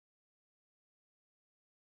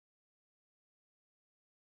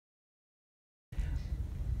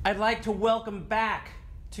I'd like to welcome back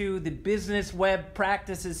to the Business Web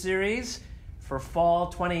Practices Series for Fall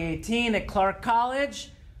 2018 at Clark College,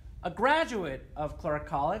 a graduate of Clark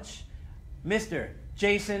College, Mr.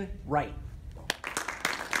 Jason Wright.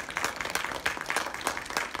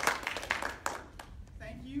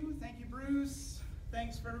 Thank you, Bruce.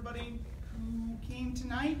 Thanks for everybody who came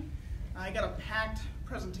tonight. I got a packed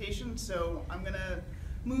presentation, so I'm gonna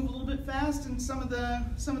move a little bit fast in some of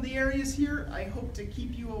the areas here. I hope to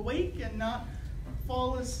keep you awake and not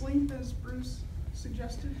fall asleep, as Bruce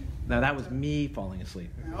suggested. Now that was me falling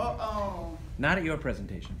asleep. Oh. Not at your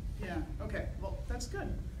presentation. Yeah, okay, well, that's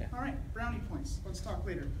good. Yeah. All right, brownie points. Let's talk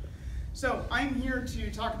later. So I'm here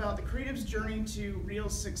to talk about the creative's journey to real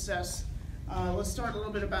success. Let's start a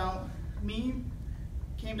little bit about me.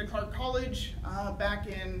 Came to Clark College back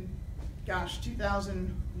in,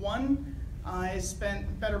 2001. I spent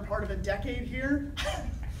the better part of a decade here.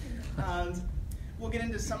 We'll get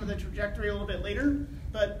into some of the trajectory a little bit later,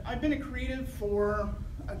 but I've been a creative for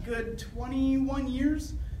a good 21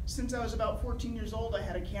 years. Since I was about 14 years old, I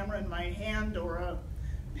had a camera in my hand or a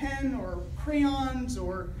pen or crayons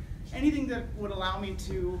or anything that would allow me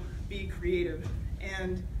to be creative.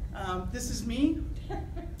 And this is me,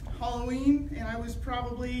 Halloween, and I was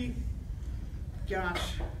probably,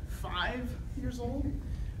 5 years old.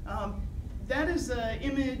 That is an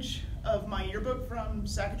image of my yearbook from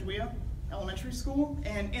Sacagawea Elementary School,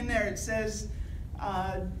 and in there it says,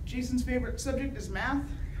 Jason's favorite subject is math.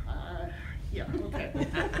 Yeah, okay.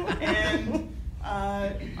 And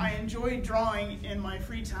I enjoy drawing in my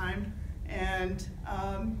free time, and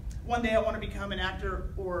one day I want to become an actor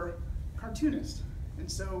or cartoonist,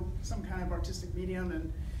 and so some kind of artistic medium,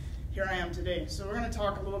 and here I am today. So we're going to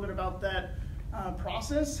talk a little bit about that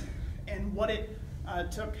process and what it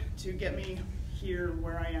took to get me here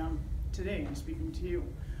where I am today and speaking to you.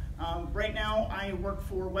 Right now I work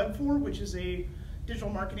for Webfor, which is a digital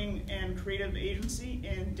marketing and creative agency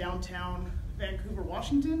in downtown Vancouver,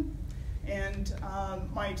 Washington. And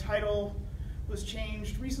my title was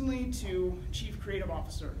changed recently to Chief Creative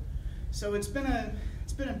Officer. So it's been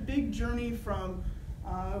a big journey from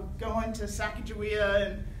going to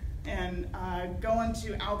Sacagawea and going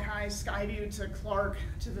to Alki, Skyview, to Clark,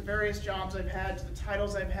 to the various jobs I've had, to the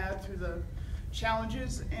titles I've had, through the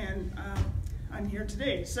challenges, and I'm here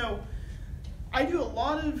today. So I do a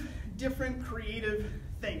lot of different creative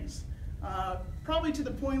things, probably to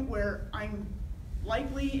the point where I'm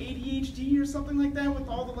likely ADHD or something like that, with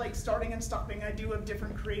all the starting and stopping I do of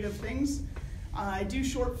different creative things. I do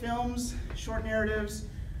short films, short narratives.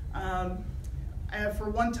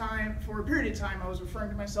 For a period of time, I was referring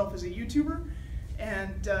to myself as a YouTuber,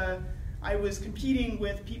 and I was competing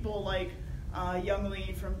with people like Young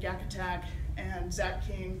Lee from Gak Attack and Zach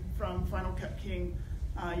King from Final Cut King.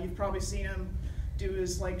 You've probably seen him do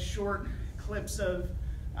his short clips of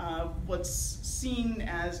what's seen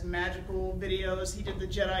as magical videos. He did the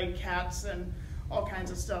Jedi cats and all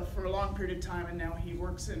kinds of stuff for a long period of time, and now he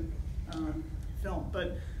works in film.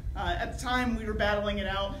 But at the time, we were battling it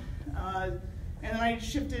out. And then I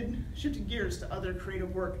shifted gears to other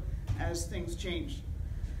creative work as things changed.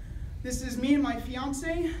 This is me and my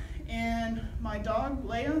fiance and my dog,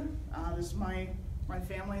 Leia. This is my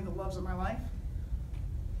family, the loves of my life.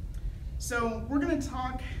 So we're gonna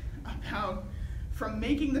talk about from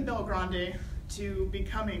making the Bel Grande to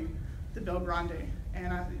becoming the Bel Grande.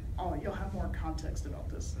 And you'll have more context about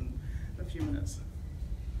this in a few minutes.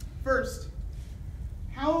 First,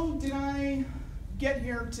 how did I get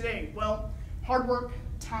here today? Well, hard work,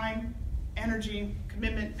 time, energy,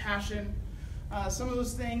 commitment, passion, some of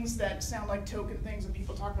those things that sound like token things that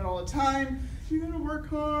people talk about all the time. You gotta work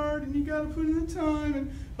hard and you gotta put in the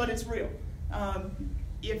time, but it's real.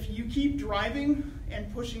 If you keep driving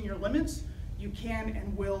and pushing your limits, you can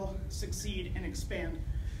and will succeed and expand.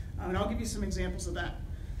 And I'll give you some examples of that.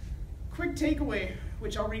 Quick takeaway,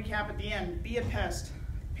 which I'll recap at the end: be a pest.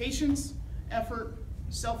 Patience, effort,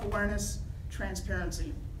 self-awareness,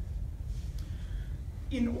 transparency.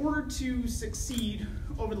 In order to succeed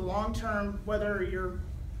over the long term, whether you're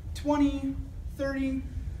 20, 30,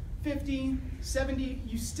 50, 70,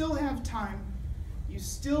 you still have time. You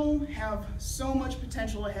still have so much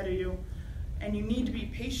potential ahead of you, and you need to be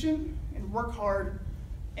patient and work hard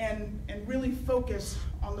and really focus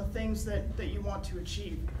on the things that you want to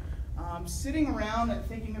achieve. Sitting around and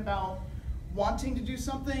thinking about wanting to do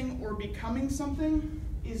something or becoming something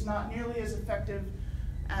is not nearly as effective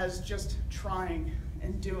as just trying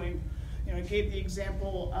and doing. I gave the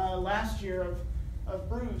example last year of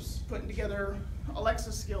Bruce putting together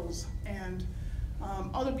Alexa skills and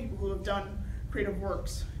other people who have done creative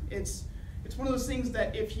works. It's one of those things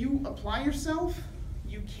that if you apply yourself,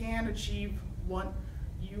 you can achieve what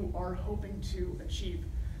you are hoping to achieve.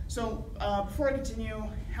 So before I continue,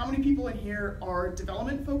 how many people in here are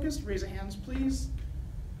development focused? Raise your hands, please.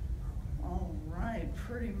 All right,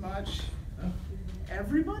 pretty much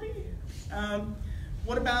everybody.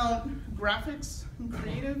 What about graphics and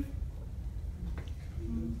creative?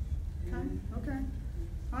 Okay,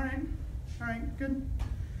 all right, good.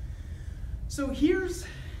 So here's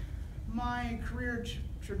my career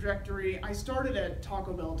trajectory. I started at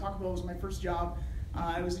Taco Bell. Taco Bell was my first job.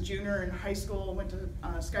 I was a junior in high school, went to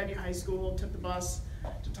Skyview High School, took the bus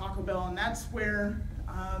to Taco Bell, and that's where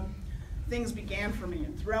things began for me.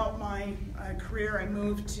 And throughout my career, I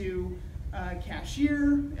moved to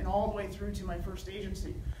cashier and all the way through to my first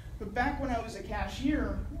agency. But back when I was a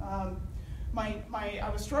cashier, I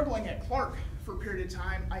was struggling at Clark for a period of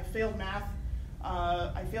time. I failed math.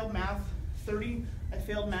 I failed math 30. I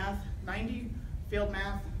failed math 90. Failed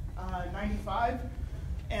math 95.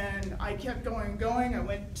 And I kept going. I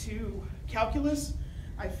went to calculus.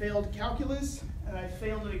 I failed calculus, and I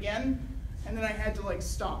failed it again. And then I had to like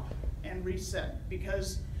stop and reset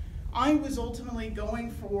because I was ultimately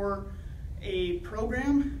going for a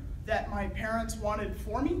program that my parents wanted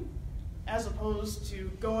for me, as opposed to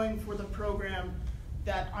going for the program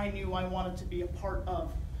that I knew I wanted to be a part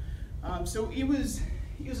of. So it was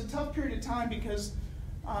a tough period of time because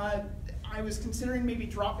I was considering maybe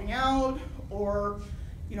dropping out or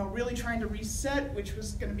really trying to reset, which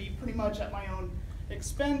was going to be pretty much at my own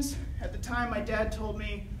expense. At the time, my dad told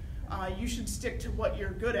me, you should stick to what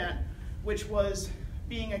you're good at, which was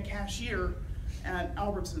being a cashier at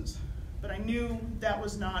Albertsons. But I knew that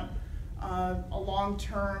was not a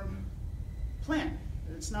long-term plan.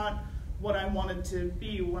 It's not what I wanted to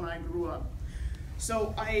be when I grew up.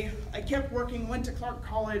 So I kept working, went to Clark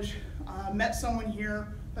College, met someone here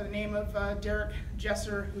by the name of Derek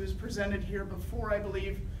Jesser, who's presented here before, I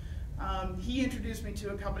believe. He introduced me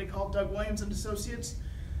to a company called Doug Williams and Associates,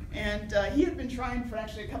 and he had been trying for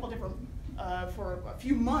actually for a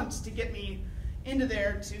few months to get me into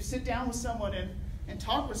there to sit down with someone and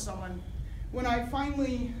talk with someone. When I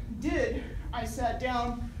finally did, I sat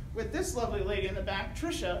down with this lovely lady in the back,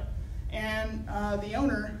 Trisha, and the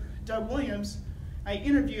owner, Doug Williams. I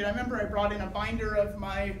interviewed. I remember I brought in a binder of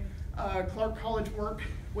my Clark College work,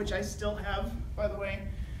 which I still have, by the way.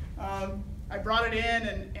 I brought it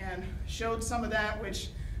in and showed some of that, which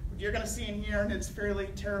you're going to see in here, and it's fairly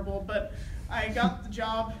terrible. But I got the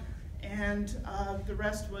job, and the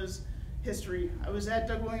rest was history. I was at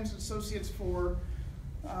Doug Williams Associates for,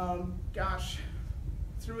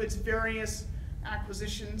 through its various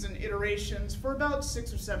acquisitions and iterations for about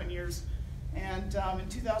 6 or 7 years. And in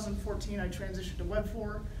 2014, I transitioned to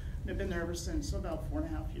Webfor, and I've been there ever since, so about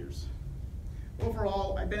 4.5 years.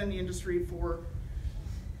 Overall, I've been in the industry for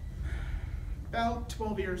about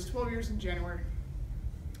 12 years in January.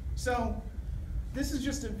 So this is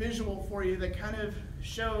just a visual for you that kind of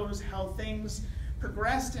shows how things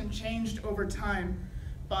progressed and changed over time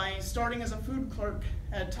by starting as a food clerk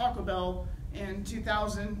at Taco Bell in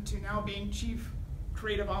 2000 to now being Chief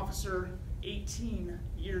Creative Officer 18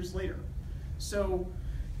 years later. So,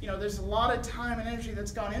 there's a lot of time and energy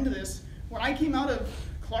that's gone into this. When I came out of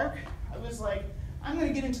Clark, I was like, I'm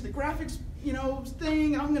gonna get into the graphics,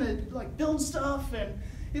 thing, and I'm gonna build stuff, and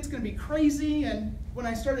it's gonna be crazy. And when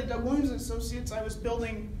I started Doug Williams Associates, I was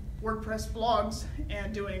building WordPress blogs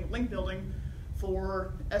and doing link building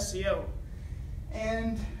for SEO.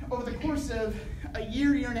 And over the course of a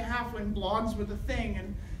year and a half, when blogs were the thing,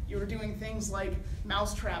 and you were doing things like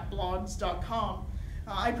mousetrapblogs.com,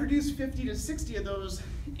 I produced 50 to 60 of those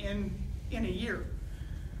in a year.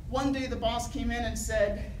 One day the boss came in and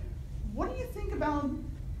said, what do you think about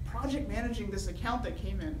project managing this account that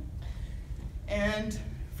came in? And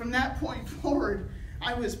from that point forward,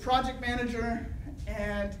 I was project manager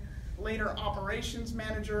and later operations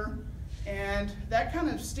manager, and that kind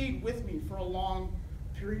of stayed with me for a long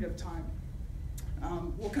period of time.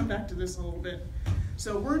 We'll come back to this a little bit.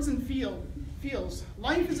 So words and feels.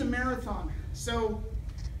 Life is a marathon. So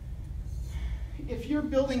if you're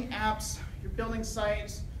building apps, you're building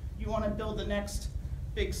sites, you want to build the next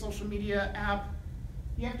big social media app,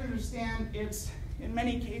 you have to understand it's, in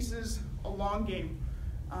many cases, a long game.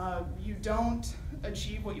 You don't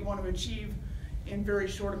achieve what you want to achieve in very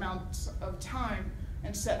short amounts of time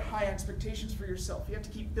and set high expectations for yourself. You have to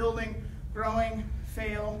keep building, growing,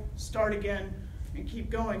 fail, start again, and keep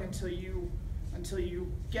going until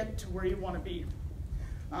you get to where you want to be.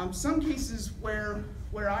 Some cases where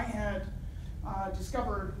I had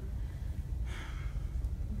discovered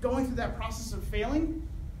going through that process of failing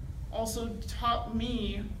also taught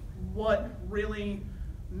me what really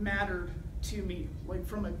mattered to me, like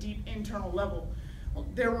from a deep internal level.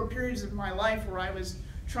 There were periods of my life where I was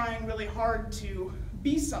trying really hard to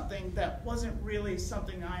be something that wasn't really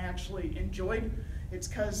something I actually enjoyed. It's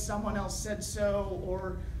because someone else said so,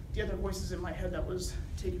 or the other voices in my head that was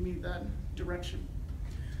taking me that direction.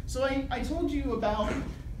 So I told you about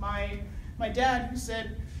my dad, who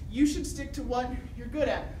said, you should stick to what you're good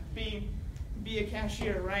at, be a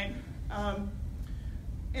cashier, right?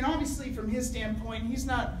 And obviously from his standpoint, he's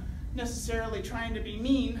not necessarily trying to be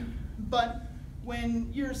mean, but when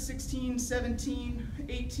you're 16, 17,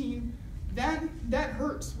 18, that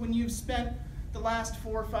hurts when you've spent the last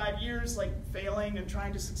 4 or 5 years like failing and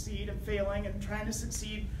trying to succeed and failing and trying to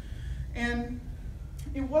succeed. And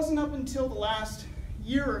it wasn't up until the last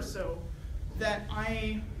year or so that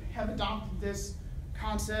I have adopted this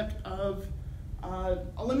concept of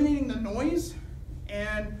eliminating the noise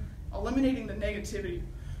and eliminating the negativity,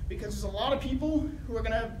 because there's a lot of people who are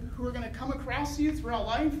gonna come across you throughout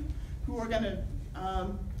life who are gonna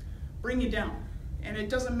bring you down. And it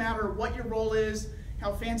doesn't matter what your role is,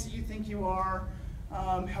 how fancy you think you are,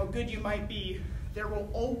 how good you might be, there will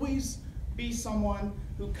always be someone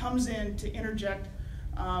who comes in to interject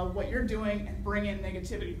what you're doing and bring in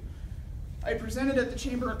negativity. I presented at the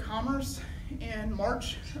Chamber of Commerce in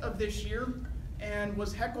March of this year and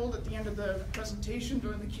was heckled at the end of the presentation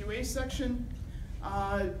during the QA section,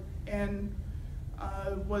 and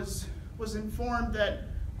was informed that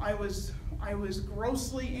I was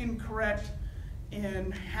grossly incorrect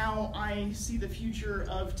in how I see the future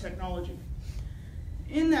of technology.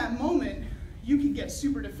 In that moment, you could get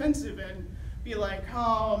super defensive and be like,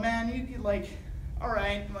 oh man, you like, all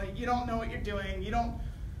right, like you don't know what you're doing, you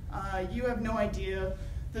have no idea.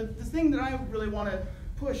 The thing that I really want to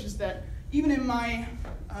push is that even in my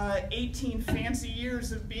 18 fancy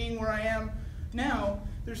years of being where I am now,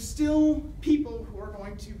 there's still people who are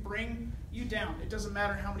going to bring you down. It doesn't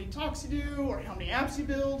matter how many talks you do or how many apps you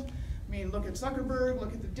build. I mean, look at Zuckerberg,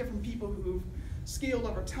 look at the different people who've scaled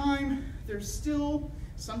over time. There's still,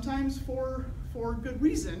 sometimes for good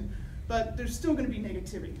reason, but there's still going to be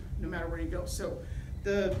negativity no matter where you go. So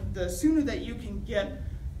the sooner that you can get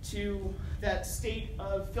to that state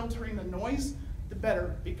of filtering the noise, the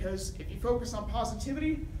better, because if you focus on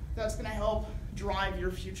positivity, that's going to help drive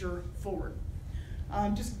your future forward.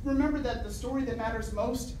 Just remember that the story that matters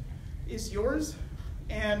most is yours,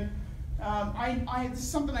 and this is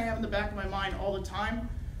something I have in the back of my mind all the time,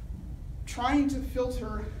 trying to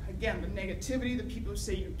filter, again, the negativity, the people who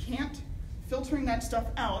say you can't, filtering that stuff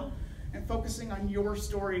out and focusing on your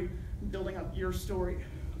story and building up your story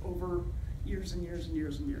over years and years and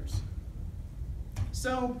years and years.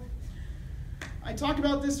 So I talked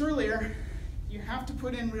about this earlier. You have to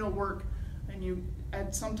put in real work, and you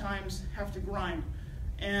sometimes have to grind.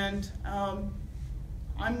 And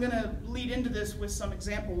I'm going to lead into this with some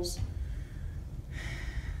examples.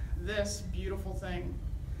 This beautiful thing.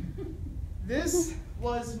 This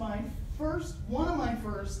was one of my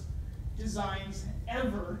first designs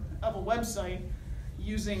ever of a website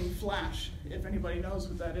using Flash, if anybody knows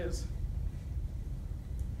what that is.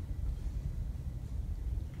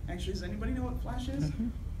 Actually, does anybody know what Flash is? Mm-hmm.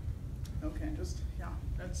 Okay, yeah,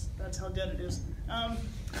 that's how dead it is.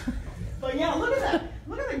 But yeah, look at that.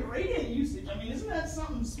 Look at the gradient usage. I mean, isn't that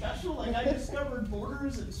something special? Like, I discovered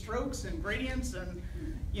borders and strokes and gradients, and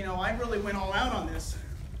I really went all out on this.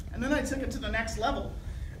 And then I took it to the next level.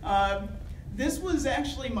 This was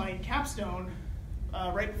actually my capstone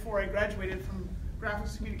right before I graduated from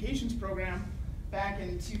graphics communications program back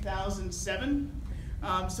in 2007.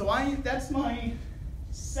 That's my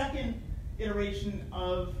second iteration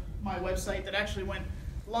of my website that actually went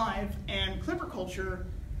live, and Clipper Culture,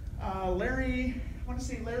 Larry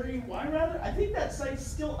Weinrader, I think that site's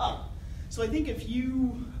still up. So I think if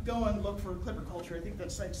you go and look for Clipper Culture, I think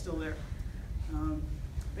that site's still there.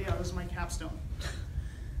 But yeah, this is my capstone.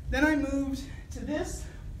 Then I moved to this.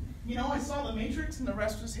 I saw The Matrix, and the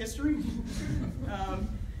rest was history.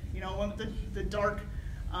 The dark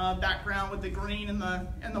background with the green and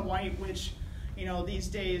the white, which these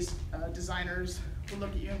days designers will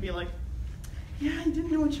look at you and be like, yeah, you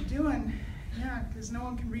didn't know what you're doing. Yeah, because no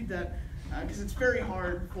one can read that, because it's very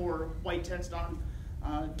hard for white text on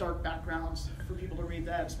dark backgrounds for people to read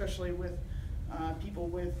that, especially with people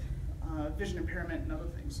with vision impairment and other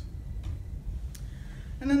things.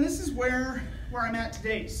 And then this is where I'm at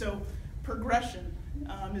today. So progression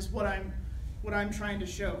is what I'm trying to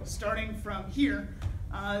show. Starting from here,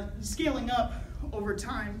 scaling up over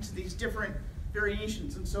time to these different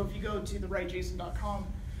variations. And so if you go to thewrightjason.com,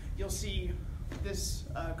 you'll see this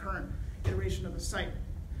current iteration of the site.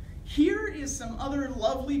 Here is some other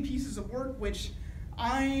lovely pieces of work which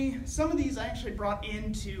Some of these I actually brought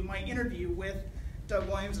into my interview with Doug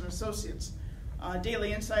Williams and Associates.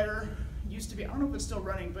 Daily Insider used to be, I don't know if it's still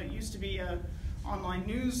running, but it used to be an online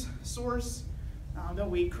news source that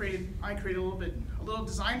I created a little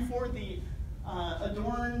design for. The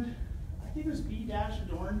adorned, I think it was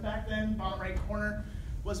B-adorned back then, bottom right corner,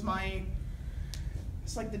 was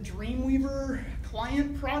it's like the Dreamweaver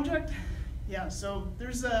client project. Yeah, so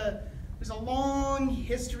there's a long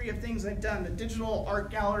history of things I've done. The digital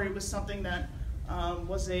art gallery was something that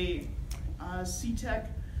was a C-Tech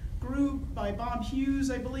group by Bob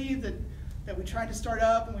Hughes, I believe, that we tried to start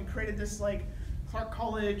up, and we created this like Clark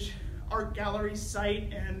College art gallery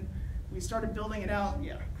site, and we started building it out.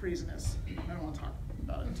 Yeah, craziness. I don't want to talk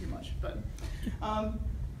about it too much, but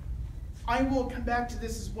I will come back to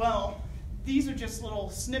this as well. These are just little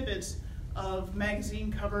snippets of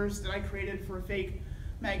magazine covers that I created for a fake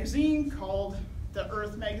magazine called The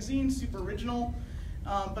Earth Magazine, super original.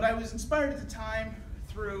 But I was inspired at the time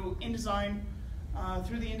through InDesign,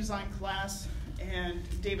 through the InDesign class, and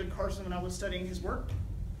David Carson when I was studying his work.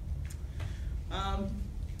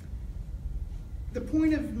 The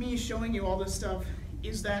point of me showing you all this stuff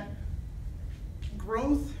is that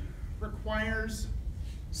growth requires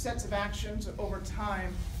sets of actions over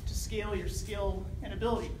time to scale your skill and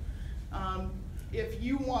ability. If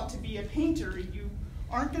you want to be a painter, you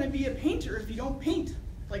aren't going to be a painter if you don't paint.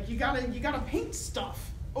 Like you gotta paint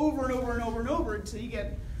stuff over and over and over and over until you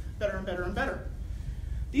get better and better and better.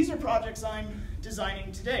 These are projects I'm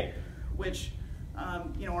designing today, which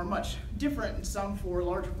are much different, and some for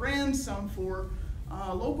larger brands, some for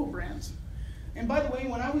local brands. And by the way,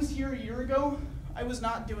 when I was here a year ago, I was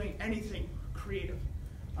not doing anything creative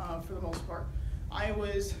for the most part. I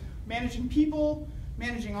was managing people,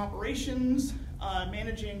 managing operations,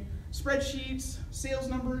 managing spreadsheets, sales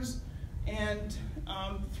numbers, and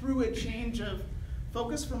through a change of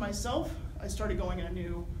focus for myself, I started going in a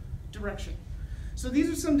new direction. So these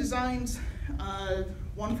are some designs,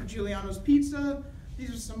 one for Giuliano's Pizza. These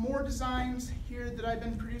are some more designs here that I've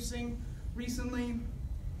been producing recently.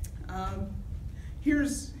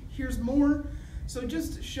 Here's more. So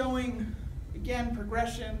just showing, again,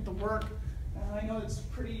 progression, the work. I know it's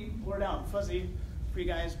pretty blurred out and fuzzy for you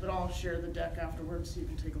guys, but I'll share the deck afterwards so you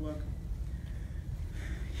can take a look.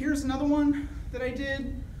 Here's another one that I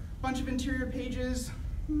did, bunch of interior pages.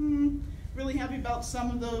 Really happy about some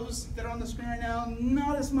of those that are on the screen right now,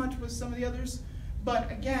 not as much with some of the others, but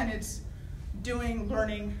again, it's doing,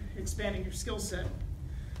 learning, expanding your skill set.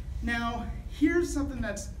 Now, here's something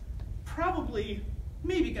that's probably,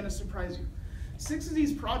 maybe gonna surprise you. 6 of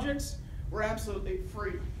these projects were absolutely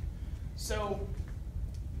free. So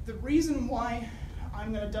the reason why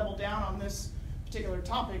I'm gonna double down on this particular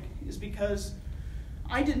topic is because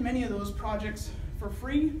I did many of those projects for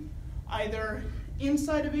free, either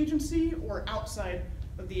inside of agency or outside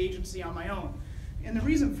of the agency on my own. And the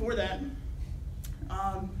reason for that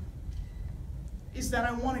is that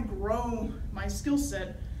I want to grow my skill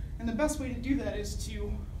set, and the best way to do that is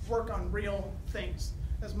to work on real things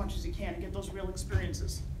as much as you can and get those real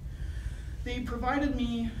experiences. They provided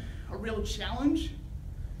me a real challenge.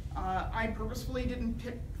 I purposefully didn't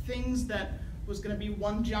pick things that was going to be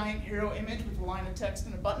one giant hero image with a line of text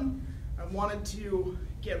and a button. I wanted to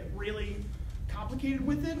get really complicated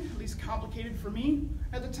with it, at least complicated for me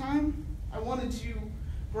at the time. I wanted to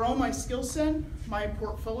grow my skill set, my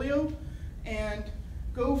portfolio, and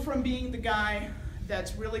go from being the guy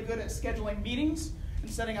that's really good at scheduling meetings and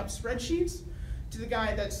setting up spreadsheets to the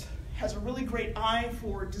guy that has a really great eye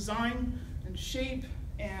for design and shape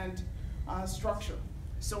and structure.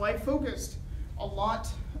 So I focused a lot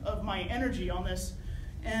of my energy on this.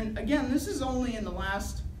 And again, this is only in the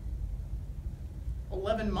last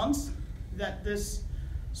 11 months that this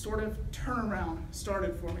sort of turnaround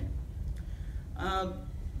started for me.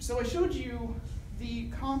 So I showed you the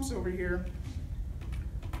comps over here.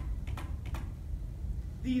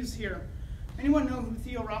 These here. Anyone know who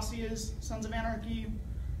Theo Rossi is? Sons of Anarchy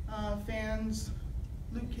fans,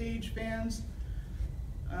 Luke Cage fans.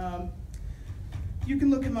 You can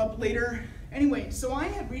look him up later. Anyway, so I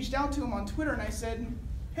had reached out to him on Twitter and I said,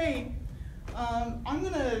 hey, I'm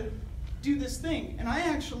gonna do this thing. And I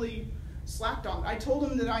actually slacked on it. I told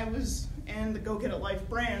him that I was in the Go Get It Life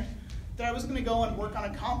brand, that I was gonna go and work on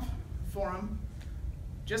a comp for him,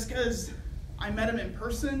 just because I met him in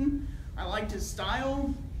person. I liked his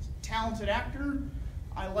style, talented actor.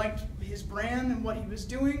 I liked his brand and what he was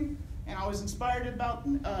doing, and I was inspired by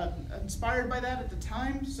that at the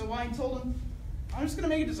time. So I told him, I'm just gonna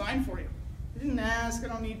make a design for you. I didn't ask, I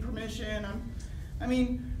don't need permission. I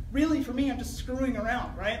mean, really for me, I'm just screwing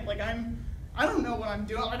around, right? Like I don't know what I'm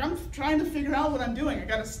doing. Like, I'm trying to figure out what I'm doing. I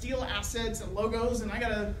gotta steal assets and logos, and I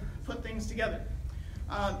gotta put things together.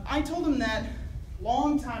 I told him that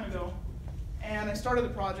long time ago, and I started the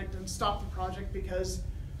project and stopped the project because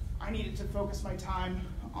I needed to focus my time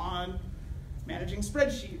on managing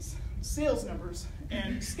spreadsheets, sales numbers,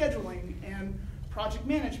 and scheduling, and project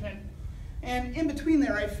management. And in between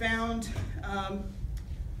there, I found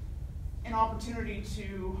an opportunity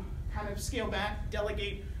to kind of scale back,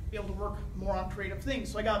 delegate, be able to work more on creative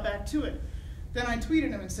things. So I got back to it. Then I tweeted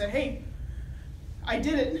him and said, hey, I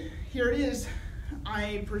did it, here it is.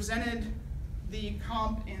 I presented the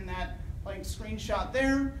comp in that like screenshot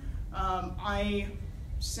there. I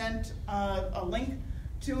sent a link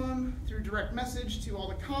to him through direct message to all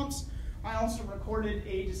the comps. I also recorded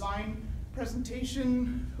a design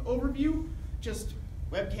presentation overview, just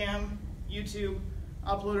webcam, YouTube,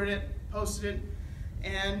 uploaded it, posted it,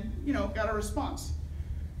 and got a response.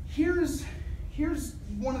 Here's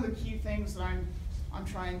one of the key things that I'm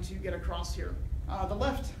trying to get across here. The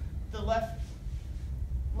left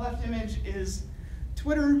image is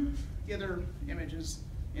Twitter, the other image is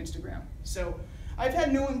Instagram. So I've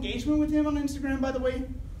had no engagement with him on Instagram, by the way.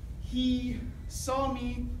 He saw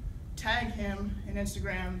me tag him in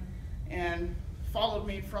Instagram and followed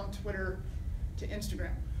me from Twitter to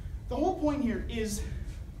Instagram. The whole point here is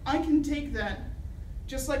I can take that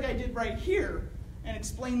just like I did right here and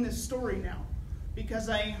explain this story now, because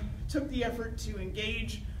I took the effort to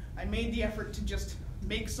engage, I made the effort to just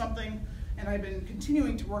make something, and I've been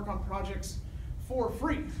continuing to work on projects for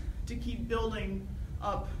free to keep building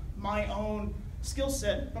up my own skill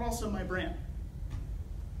set, but also my brand.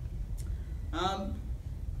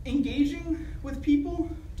 Engaging with people,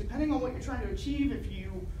 depending on what you're trying to achieve, if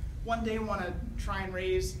you one day want to try and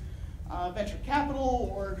raise venture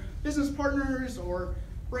capital or business partners or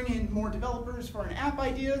bring in more developers for an app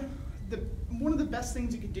idea, one of the best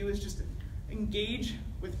things you could do is just engage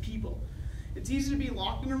with people. It's easy to be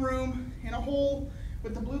locked in a room, in a hole,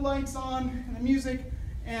 with the blue lights on and the music,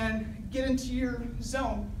 and get into your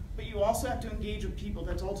zone, but you also have to engage with people.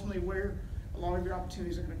 That's ultimately where a lot of your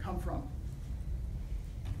opportunities are going to come from.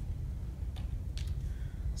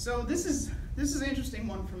 So this is an interesting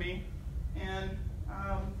one for me, and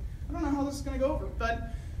I don't know how this is going to go over,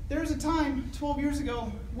 but there was a time 12 years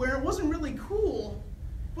ago where it wasn't really cool,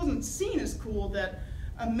 it wasn't seen as cool that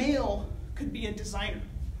a male could be a designer.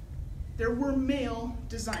 There were male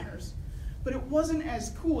designers, but it wasn't as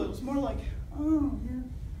cool. It was more like, oh, you're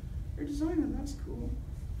a designer, that's cool.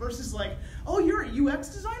 Versus like, oh, you're a UX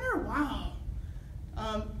designer? Wow.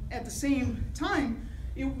 At the same time,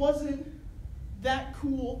 it wasn't that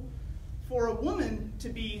cool for a woman to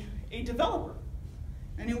be a developer.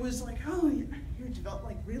 And it was like, oh, you're a developer,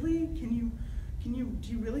 like really? Do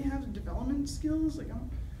you really have development skills? Like,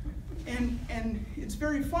 and it's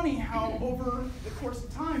very funny how over the course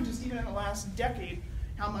of time, just even in the last decade,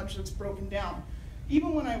 how much it's broken down.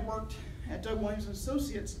 Even when I worked at Doug Williams &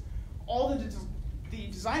 Associates, all the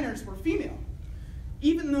designers were female.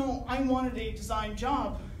 Even though I wanted a design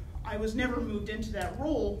job, I was never moved into that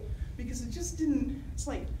role because it just didn't, it's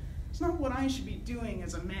not what I should be doing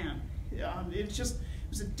as a man. It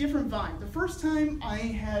was a different vibe. The first time I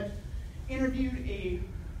had interviewed a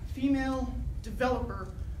female developer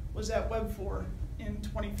was at Webfor in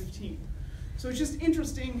 2015. So it's just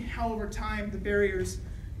interesting how over time the barriers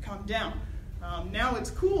come down. Now it's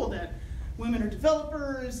cool that women are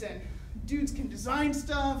developers and dudes can design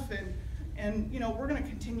stuff, and we're going to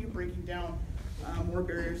continue breaking down more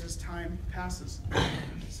barriers as time passes.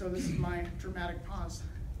 So this is my dramatic pause.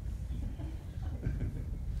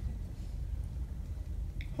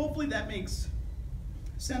 Hopefully that makes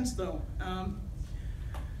sense, though.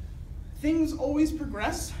 Things always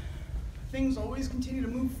progress. Things always continue to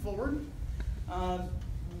move forward.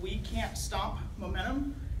 We can't stop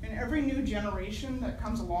momentum, and every new generation that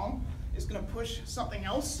comes along is going to push something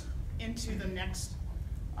else into the next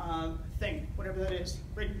thing, whatever that is,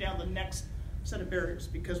 breaking down the next set of barriers,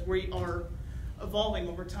 because we are evolving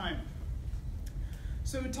over time.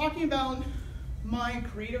 So talking about my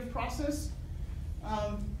creative process,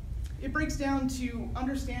 it breaks down to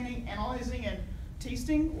understanding, analyzing, and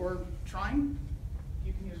tasting, or trying.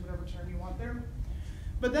 You can use whatever term you want there.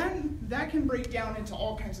 But then that can break down into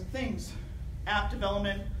all kinds of things. App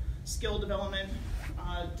development, skill development,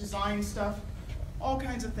 design stuff, all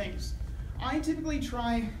kinds of things. I typically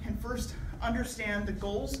try and first understand the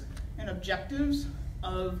goals and objectives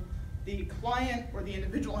of the client or the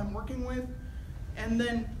individual I'm working with, and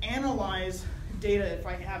then analyze data if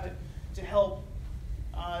I have it to help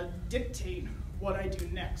dictate what I do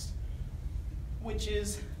next, which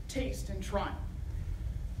is taste and try.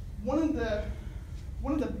 one of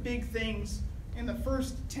the big things in the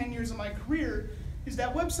first 10 years of my career is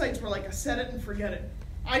that websites were like a set it and forget it.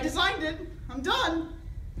 I designed it, I'm done.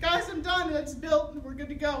 Guys, I'm done, it's built, we're good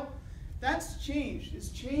to go. That's changed, it's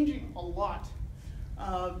changing a lot.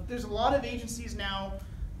 There's a lot of agencies now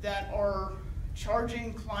that are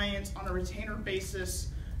charging clients on a retainer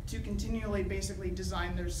basis to continually basically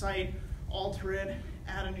design their site, alter it,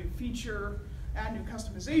 add a new feature, add new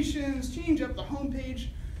customizations, change up the homepage.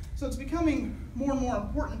 So it's becoming more and more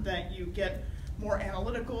important that you get more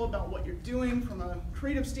analytical about what you're doing from a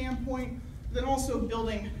creative standpoint, then also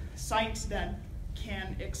building sites that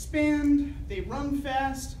can expand, they run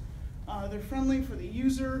fast, they're friendly for the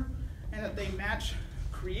user, and that they match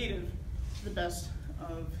creative to the best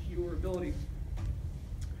of your ability.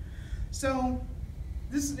 So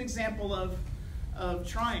this is an example of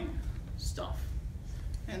trying stuff.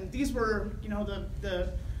 And these were, you know,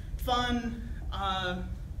 the fun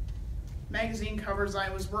magazine covers I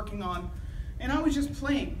was working on, and I was just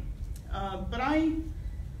playing. But I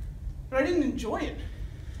didn't enjoy it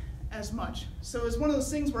as much. So it was one of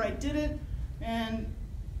those things where I did it, and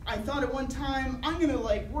I thought at one time, I'm gonna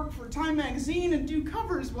like work for Time Magazine and do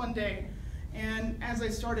covers one day. And as I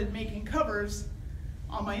started making covers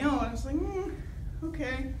on my own, I was like,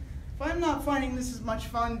 okay, if I'm not finding this as much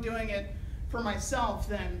fun doing it for myself,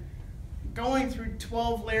 then going through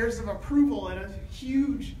 12 layers of approval at a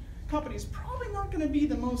huge company is probably not gonna be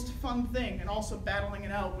the most fun thing, and also battling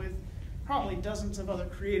it out with probably dozens of other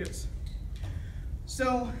creatives.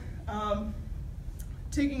 So,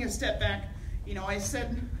 taking a step back, you know, I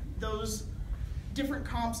said those different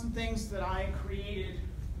comps and things that I created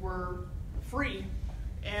were free,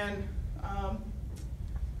 and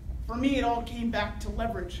for me it all came back to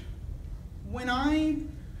leverage. When I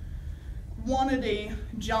wanted a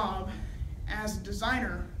job as a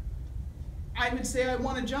designer, I would say I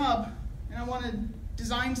want a job and I want to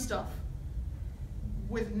design stuff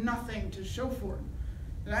with nothing to show for it.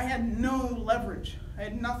 And I had no leverage. I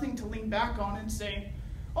had nothing to lean back on and say,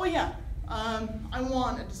 oh yeah, I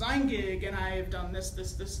want a design gig and I have done this.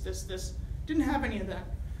 Didn't have any of that.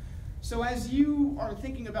 So as you are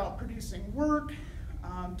thinking about producing work,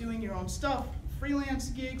 doing your own stuff, freelance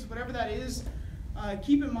gigs, whatever that is,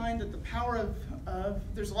 keep in mind that the power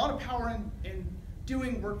there's a lot of power in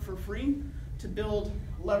doing work for free to build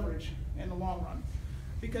leverage in the long run.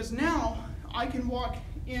 Because now I can walk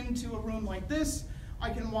into a room like this,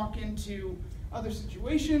 I can walk into other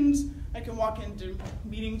situations, I can walk into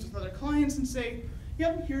meetings with other clients and say,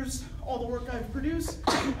 yep, here's all the work I've produced.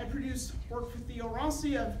 I produced work for Theo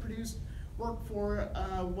Rossi, I've produced work for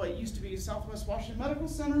what used to be Southwest Washington Medical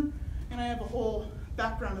Center, and I have a whole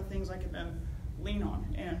background of things I can then lean on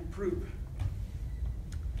and prove.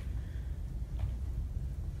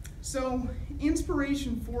 So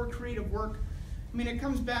inspiration for creative work, I mean, it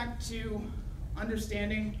comes back to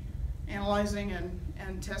understanding, analyzing,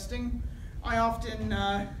 and testing. I often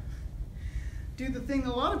do the thing that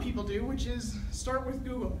a lot of people do, which is start with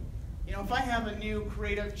Google. You know, if I have a new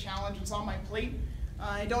creative challenge that's on my plate,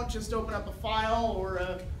 I don't just open up a file or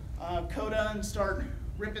a Coda and start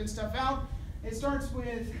ripping stuff out. It starts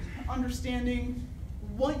with understanding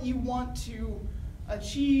what you want to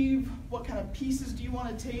achieve, what kind of pieces do you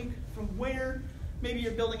want to take from where. Maybe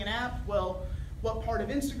you're building an app, well, what part of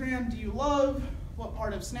Instagram do you love? What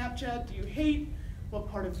part of Snapchat do you hate? What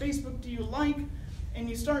part of Facebook do you like? And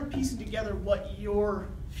you start piecing together what your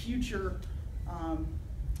future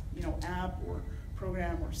you know, app or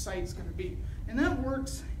program or site is going to be. And that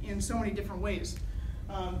works in so many different ways.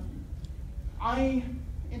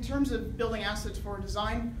 In terms of building assets for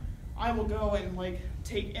design, I will go and like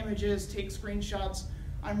take images, take screenshots.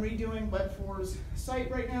 I'm redoing Webfor's site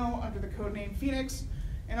right now under the codename Phoenix,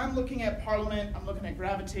 and I'm looking at Parliament, I'm looking at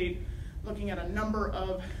Gravitate, looking at a number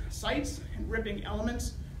of sites and ripping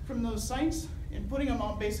elements from those sites and putting them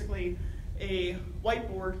on basically a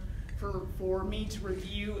whiteboard for me to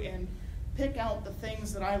review and pick out the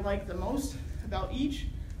things that I like the most about each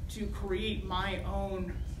to create my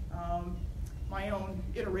own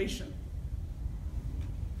iteration.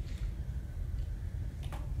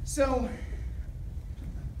 So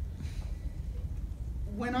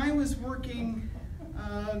when I was working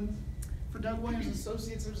for Doug Williams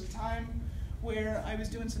Associates, there was a time where I was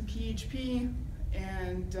doing some PHP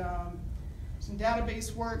and some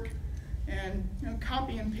database work, and you know,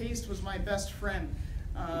 copy and paste was my best friend.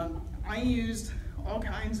 I used all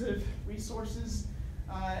kinds of resources,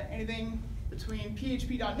 anything between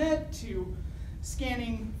php.net to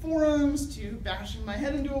scanning forums to bashing my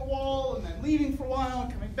head into a wall and then leaving for a while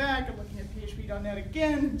and coming back and looking at php.net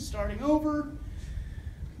again and starting over.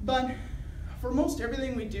 But for most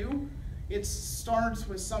everything we do, it starts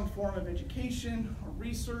with some form of education or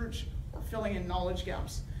research or filling in knowledge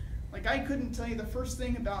gaps. Like, I couldn't tell you the first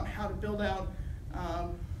thing about how to build out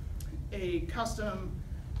a custom,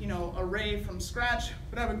 array from scratch,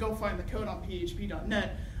 but I would go find the code on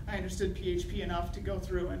php.net. I understood PHP enough to go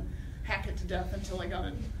through and hack it to death until I got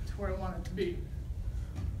it to where I wanted it to be.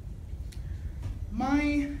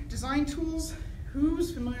 My design tools,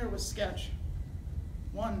 who's familiar with Sketch?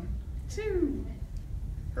 1, 2,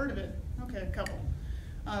 heard of it? Okay, a couple.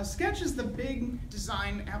 Sketch is the big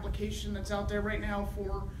design application that's out there right now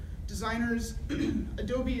for designers.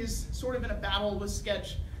 Adobe is sort of in a battle with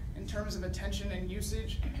Sketch in terms of attention and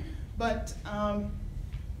usage, but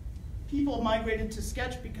people migrated to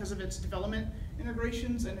Sketch because of its development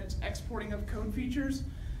integrations and its exporting of code features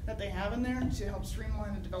that they have in there to help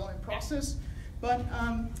streamline the development process. But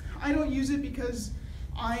I don't use it because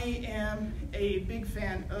I am a big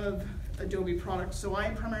fan of Adobe products, so I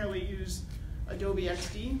primarily use Adobe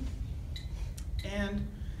XD. And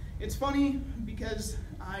it's funny because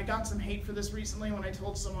I got some hate for this recently when I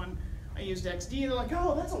told someone I used XD. They're like,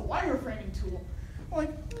 oh, that's a wireframing tool. I'm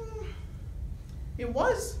like, it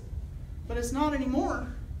was, but it's not anymore.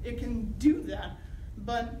 It can do that,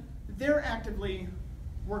 but they're actively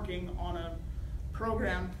working on a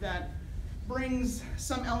program that brings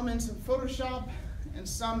some elements of Photoshop and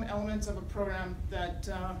some elements of a program that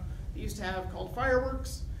they used to have called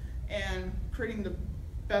Fireworks, and creating the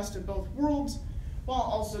best of both worlds while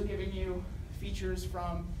also giving you features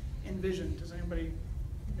from InVision. Does anybody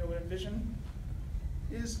know what InVision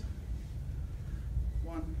is?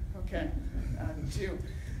 1, okay, 2.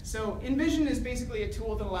 So InVision is basically a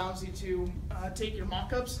tool that allows you to take your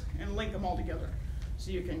mockups and link them all together.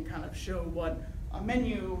 So you can kind of show what a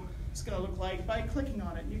menu is going to look like by clicking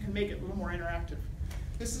on it. You can make it a little more interactive.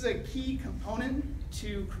 This is a key component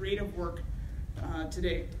to creative work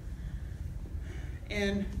today.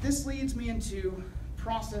 And this leads me into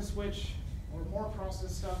process switch, or more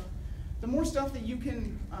process stuff. The more stuff that you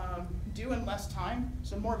can do in less time,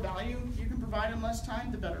 so more value you can provide in less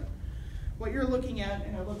time, the better. What you're looking at,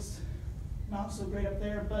 and it looks not so great up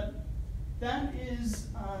there, but that is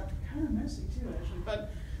kind of messy too, actually.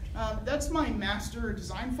 But that's my master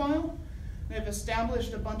design file. I've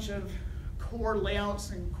established a bunch of core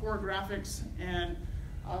layouts and core graphics and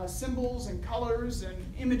symbols and colors and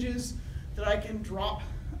images that I can drop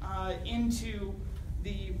into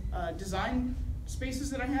the design spaces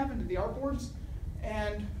that I have, into the artboards,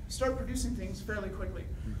 and start producing things fairly quickly.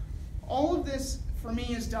 All of this, for me,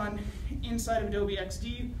 is done inside of Adobe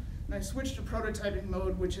XD, and I switched to prototyping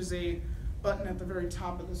mode, which is a button at the very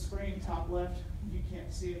top of the screen, top left. You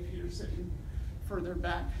can't see it if you're sitting further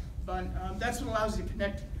back, but that's what allows you to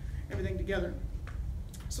connect everything together.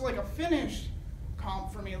 So like a finished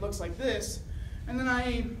comp for me, it looks like this, and then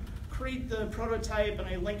I create the prototype and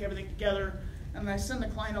I link everything together, and I send the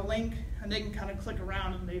client a link, and they can kind of click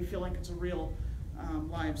around and they feel like it's a real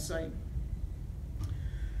live site.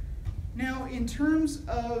 Now, in terms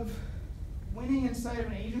of winning inside of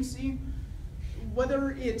an agency,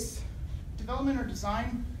 whether it's development or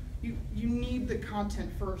design, you need the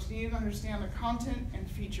content first. You need to understand the content and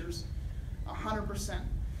features 100%.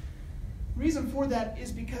 Reason for that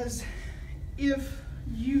is because if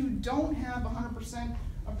you don't have 100%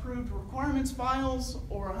 approved requirements files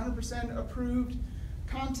or 100% approved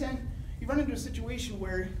content, you run into a situation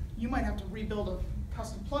where you might have to rebuild a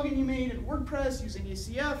custom plugin you made in WordPress using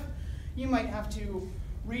ECF. You might have to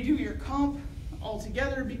redo your comp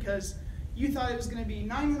altogether because you thought it was going to be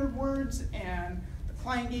 900 words and the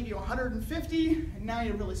client gave you 150, and now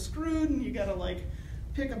you're really screwed and you got to like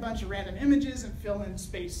pick a bunch of random images and fill in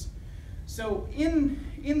space. So in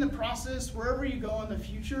the process, wherever you go in the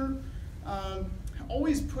future,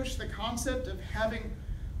 always push the concept of having,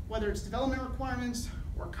 whether it's development requirements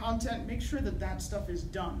or content, make sure that that stuff is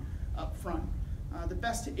done up front. The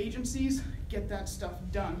best agencies get that stuff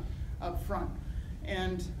done up front.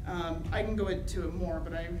 And I can go into it more,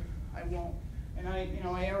 but I won't. And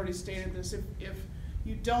I already stated this, if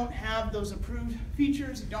you don't have those approved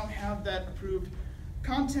features, you don't have that approved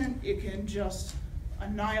content, it can just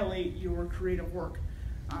annihilate your creative work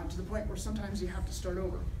to the point where sometimes you have to start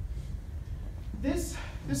over. This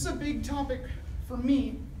is a big topic for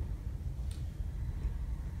me,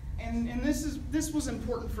 and this was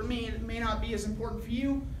important for me. It may not be as important for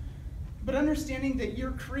you, but understanding that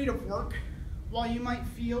your creative work, while you might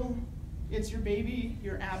feel it's your baby,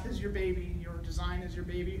 your app is your baby, your design is your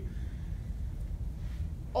baby,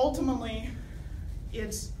 ultimately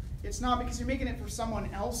it's not, because you're making it for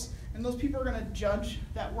someone else, and those people are going to judge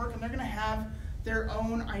that work, and they're going to have their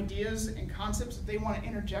own ideas and concepts that they want to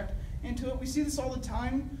interject into it. We see this all the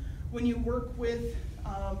time when you work with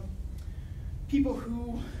people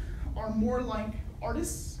who are more like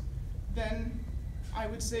artists than, I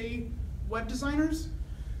would say, web designers,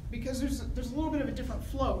 because there's a little bit of a different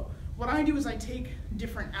flow. What I do is I take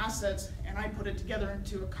different assets and I put it together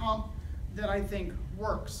into a comp that I think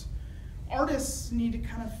works. Artists need to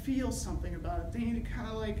kind of feel something about it. They need to kind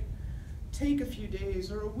of like take a few days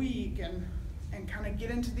or a week and kind of get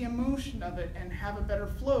into the emotion of it and have a better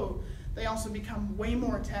flow. They also become way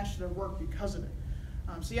more attached to their work because of it.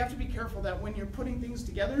 So you have to be careful that when you're putting things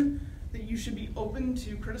together, that you should be open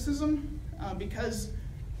to criticism, because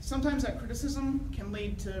sometimes that criticism can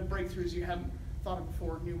lead to breakthroughs you hadn't thought of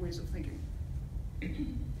before, new ways of thinking.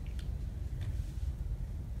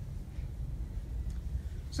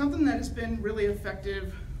 Something that has been really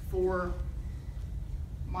effective for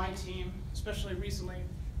my team, especially recently,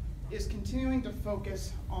 is continuing to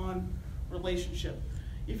focus on relationship.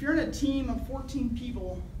 If you're in a team of 14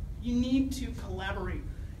 people, you need to collaborate,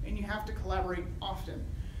 and you have to collaborate often.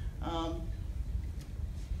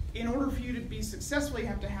 In order for you to be successful, you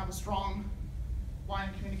have to have a strong line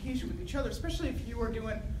of communication with each other, especially if you are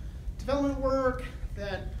doing development work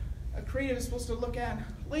that a creative is supposed to look at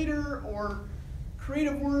later, or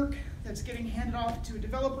creative work that's getting handed off to a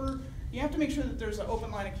developer. You have to make sure that there's an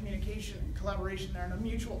open line of communication and collaboration there and a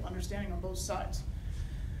mutual understanding on both sides.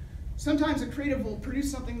 Sometimes a creative will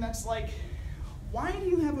produce something that's like, why do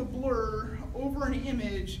you have a blur over an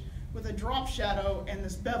image with a drop shadow and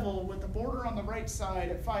this bevel with the border on the right side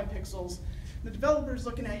at 5 pixels? The developer's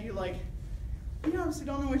looking at you like, you obviously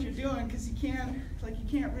don't know what you're doing, because you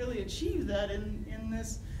can't really achieve that in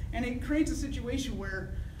this. And it creates a situation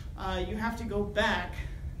where you have to go back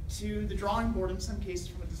to the drawing board in some cases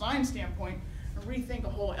from a design standpoint and rethink a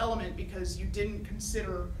whole element because you didn't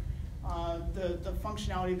consider the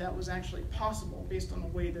functionality that was actually possible based on the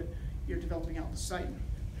way that you're developing out the site.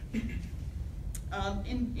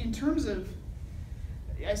 In terms of,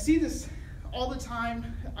 I see this all the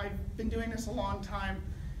time. I've been doing this a long time.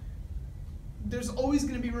 There's always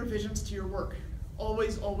going to be revisions to your work.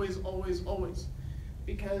 Always, always, always, always.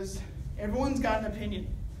 Because everyone's got an opinion.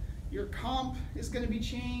 Your comp is going to be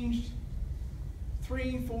changed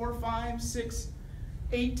 3, 4, 5, 6,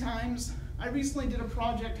 8 times. I recently did a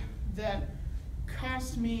project that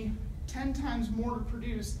cost me 10 times more to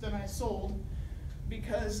produce than I sold,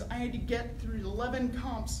 because I had to get through 11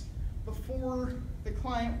 comps before the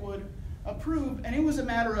client would approve, and it was a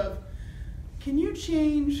matter of, can you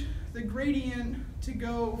change the gradient to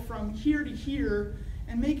go from here to here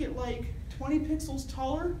and make it like 20 pixels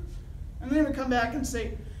taller? And then they would come back and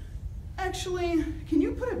say, actually, can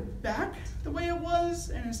you put it back the way it was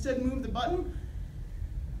and instead move the button?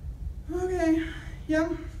 Okay, yeah.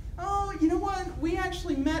 Oh, you know what? We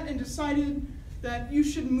actually met and decided that you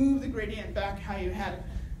should move the gradient back how you had it.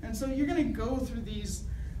 And so you're going to go through these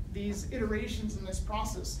iterations in this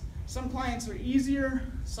process. Some clients are easier,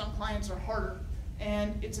 some clients are harder.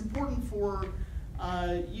 And it's important for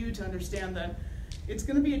you to understand that it's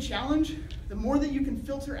going to be a challenge. The more that you can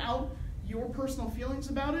filter out your personal feelings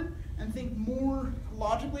about it and think more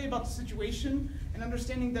logically about the situation and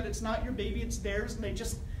understanding that it's not your baby, it's theirs, and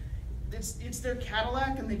it's their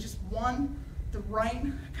Cadillac, and they just want the right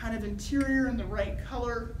kind of interior and the right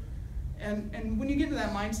color. And when you get into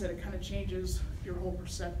that mindset, it kind of changes your whole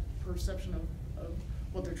perception of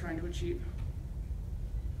what they're trying to achieve.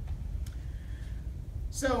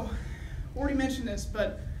 So, already mentioned this,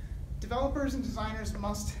 but developers and designers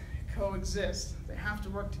must coexist. They have to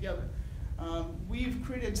work together. We've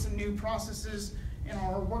created some new processes in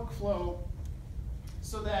our workflow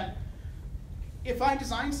so that if I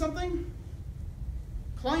design something,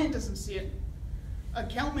 client doesn't see it,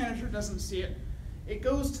 account manager doesn't see it, it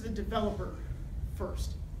goes to the developer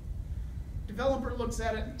first. Developer looks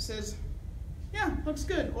at it and says, yeah, looks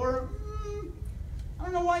good, or I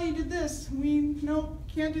don't know why you did this.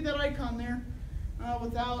 Can't do that icon there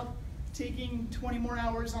without taking 20 more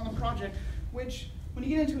hours on the project, which when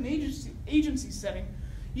you get into an agency setting,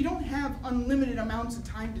 you don't have unlimited amounts of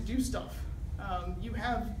time to do stuff. You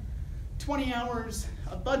have 20 hours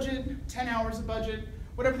of budget, 10 hours of budget,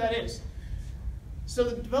 whatever that is. So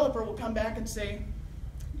the developer will come back and say,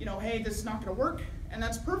 hey, this is not going to work, and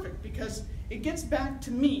that's perfect because it gets back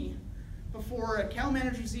to me before account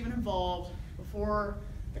manager's even involved, before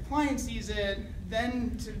the client sees it,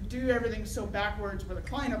 then to do everything so backwards where the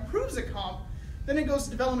client approves a comp, then it goes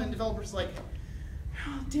to development, and developer's like,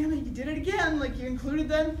 oh, damn it, you did it again, like you included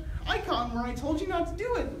that icon where I told you not to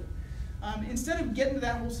do it. Instead of getting to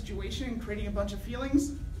that whole situation and creating a bunch of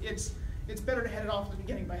feelings, it's better to head it off at the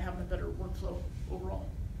beginning by having a better workflow overall.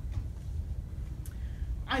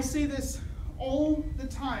 I say this all the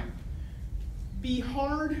time. Be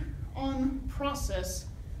hard on process,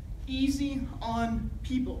 easy on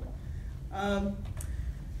people.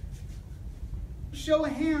 Show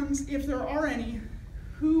of hands, if there are any,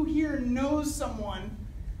 who here knows someone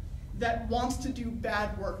that wants to do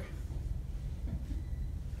bad work?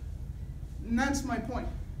 And that's my point.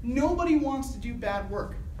 Nobody wants to do bad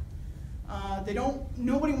work.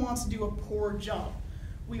 Nobody wants to do a poor job.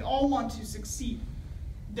 We all want to succeed.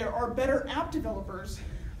 There are better app developers.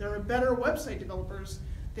 There are better website developers.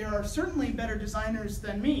 There are certainly better designers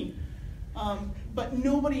than me. But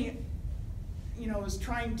nobody, is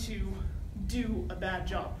trying to do a bad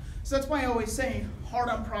job. So that's why I always say hard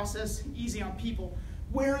on process, easy on people.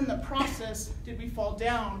 Where in the process did we fall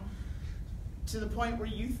down to the point where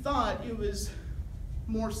you thought it was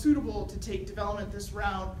more suitable to take development this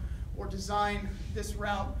route or design this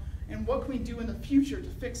route, and what can we do in the future to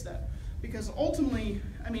fix that? Because ultimately,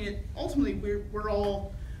 we're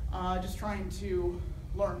all just trying to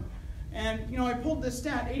learn. And I pulled this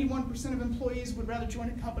stat: 81% of employees would rather join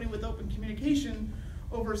a company with open communication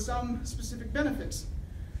over some specific benefits.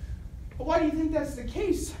 But why do you think that's the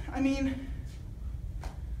case?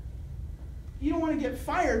 You don't want to get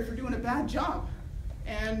fired for doing a bad job.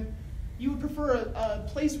 And you would prefer a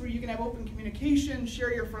place where you can have open communication,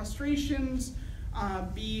 share your frustrations,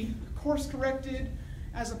 be course corrected,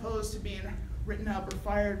 as opposed to being written up or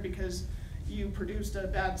fired because you produced a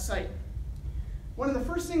bad site. One of the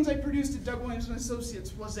first things I produced at Doug Williams &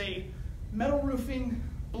 Associates was a metal roofing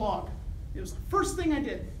blog. It was the first thing I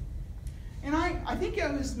did. And I think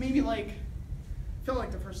I was maybe felt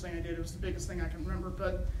like the first thing I did. It was the biggest thing I can remember.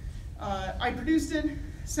 But I produced it,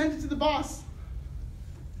 sent it to the boss.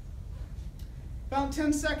 About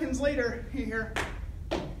 10 seconds later, you hear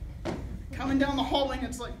coming down the hallway, and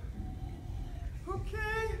it's like,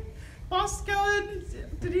 okay, boss going,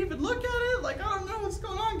 did he even look at it? I don't know what's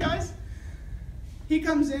going on, guys. He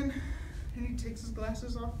comes in, and he takes his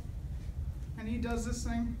glasses off, and he does this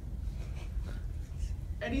thing.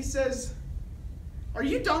 And he says, are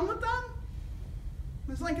you done with that? I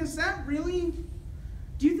was like, is that really,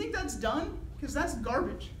 do you think that's done? Because that's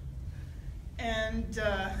garbage. And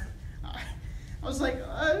I was like,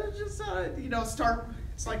 start,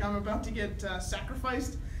 it's like I'm about to get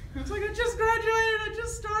sacrificed. And it's like, I just graduated, I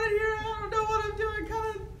just started here, I don't know what I'm doing,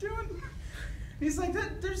 kind of doing. And he's like,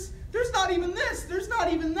 there's not even this, there's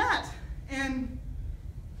not even that. And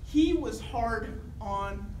he was hard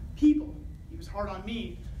on people. He was hard on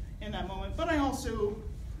me in that moment, but I also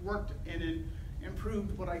worked and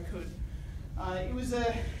improved what I could. It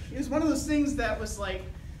was one of those things that was like,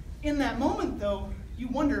 in that moment though, you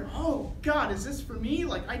wonder, oh God, is this for me?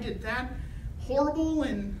 I did that horrible,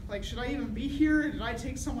 and should I even be here? Did I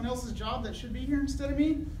take someone else's job that should be here instead of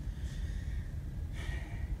me?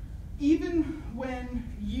 Even when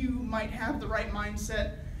you might have the right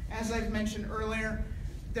mindset, as I've mentioned earlier,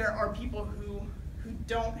 there are people who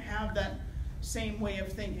don't have that same way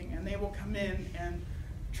of thinking, and they will come in and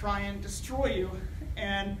try and destroy you.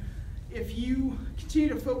 And if you continue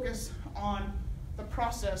to focus on the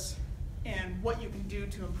process and what you can do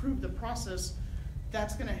to improve the process,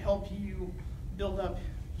 that's going to help you build up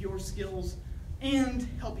your skills and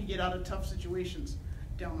help you get out of tough situations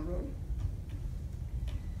down the road.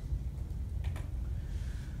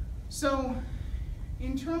 So,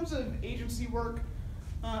 in terms of agency work,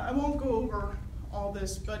 I won't go over all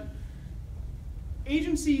this, but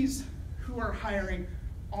agencies who are hiring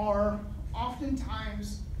are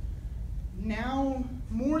oftentimes, now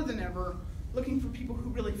more than ever, looking for people who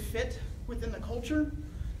really fit within the culture.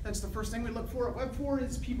 That's the first thing we look for at Webfor,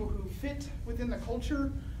 is people who fit within the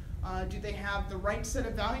culture. Do they have the right set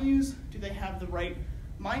of values? Do they have the right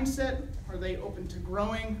mindset? Are they open to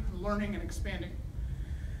growing, learning, and expanding?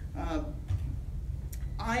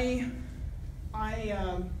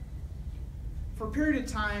 For a period of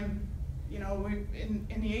time,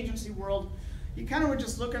 in the agency world, you kind of were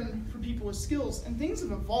just looking for people with skills, and things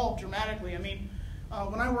have evolved dramatically.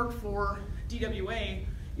 When I worked for DWA,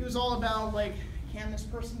 it was all about can this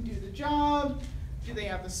person do the job? Do they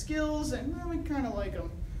have the skills? And we kind of like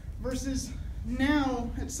them. Versus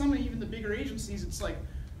now, at some of even the bigger agencies, it's like,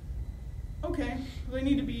 okay, they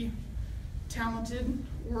need to be talented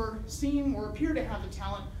or seem or appear to have the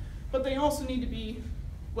talent, but they also need to be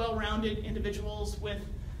well-rounded individuals with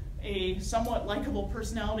a somewhat likable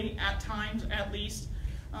personality at times, at least,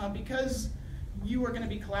 because you are going to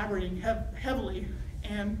be collaborating heavily,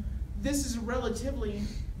 and this is a relatively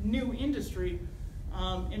new industry.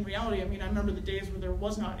 In reality, I remember the days where there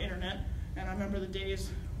was not internet, and I remember the days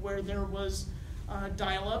where there was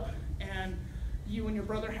dial-up, and you and your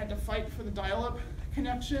brother had to fight for the dial-up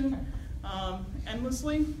connection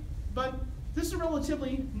endlessly, but this is a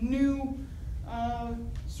relatively new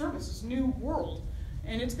service, this new world,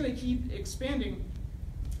 and it's going to keep expanding.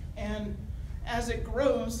 And as it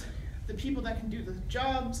grows, the people that can do the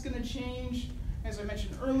job is going to change. As I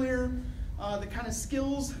mentioned earlier, the kind of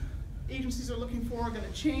skills agencies are looking for are going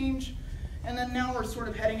to change. And then now we're sort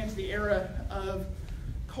of heading into the era of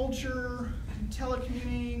culture,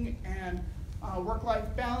 telecommuting, and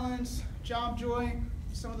work-life balance, job joy.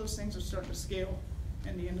 Some of those things are starting to scale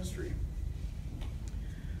in the industry.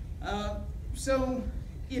 So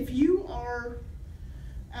if you are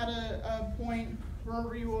at a point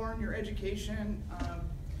wherever you are in your education,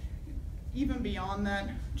 even beyond that,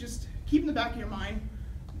 just keep in the back of your mind,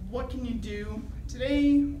 what can you do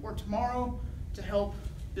today or tomorrow to help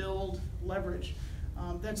build leverage?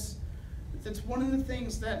 That's one of the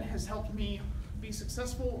things that has helped me be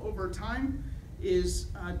successful over time, is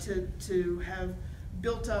to have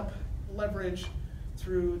built up leverage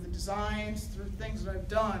through the designs, through things that I've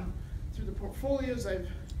done, through the portfolios I've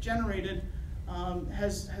generated,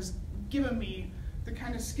 has given me the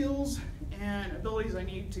kind of skills and abilities I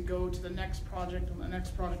need to go to the next project and the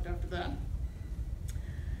next project after that.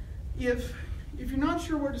 If you're not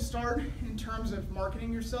sure where to start in terms of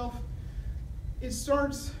marketing yourself, it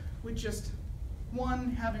starts with just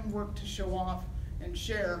one, having work to show off and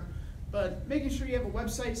share, but making sure you have a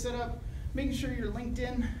website set up, making sure your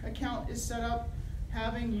LinkedIn account is set up,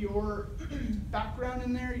 having your background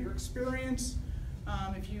in there, your experience.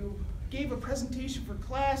 If you gave a presentation for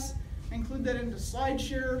class, include that into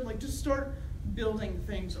SlideShare. Like, just start building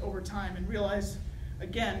things over time and realize,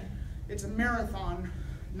 again, it's a marathon,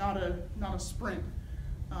 not a sprint.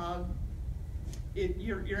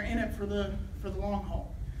 You're in it for the long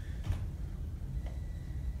haul.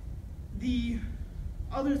 The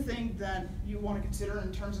other thing that you want to consider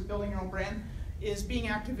in terms of building your own brand is being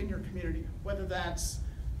active in your community, whether that's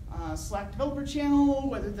Slack developer channel,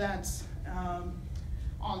 whether that's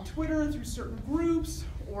on Twitter through certain groups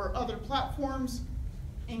or other platforms.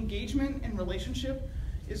 Engagement and relationship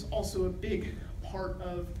is also a big part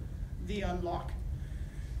of the unlock.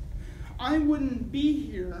 I wouldn't be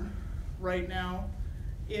here right now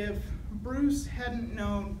if Bruce hadn't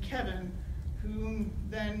known Kevin, whom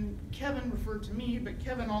then Kevin referred to me, but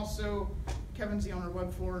Kevin's the owner of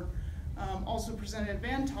Webfor, also presented at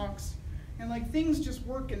Van Talks. And like, things just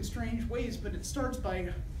work in strange ways, but it starts by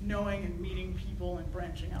knowing and meeting people and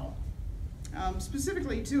branching out.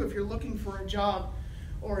 Specifically too, if you're looking for a job,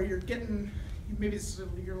 or you're getting, maybe this is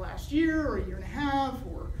your last year or a year and a half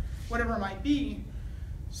or whatever it might be,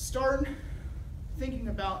 start thinking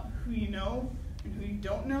about who you know and who you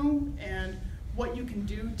don't know and what you can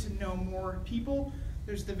do to know more people.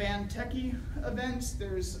 There's the Van Techie events,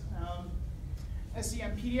 there's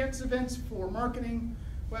SEM PDX events for marketing.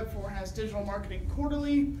 Webfor has Digital Marketing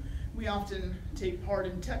Quarterly. We often take part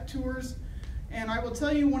in tech tours. And I will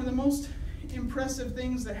tell you, one of the most impressive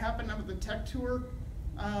things that happened out of the tech tour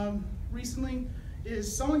recently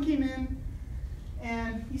is someone came in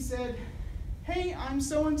and he said, "Hey, I'm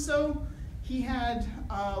so-and-so." He had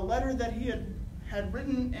a letter that he had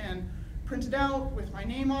written and printed out with my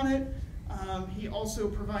name on it. He also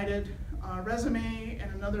provided a resume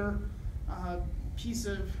and another piece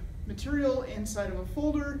of material inside of a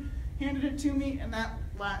folder, handed it to me, and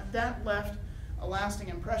that left a lasting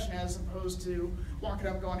impression, as opposed to walking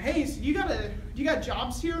up going, "Hey, so you got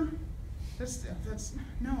jobs here?" That's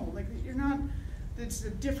no, like, you're not. It's a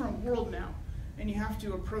different world now, and you have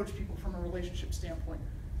to approach people from a relationship standpoint.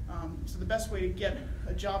 So the best way to get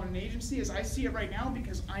a job in an agency, as I see it right now,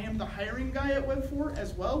 because I am the hiring guy at Webfor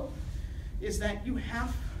as well, is that you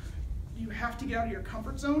have to get out of your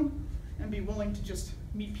comfort zone and be willing to just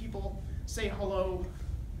meet people, say hello,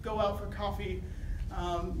 go out for coffee,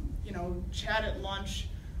 chat at lunch,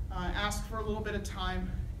 ask for a little bit of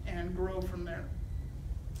time, and grow from there.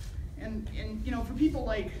 And for people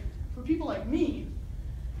like me,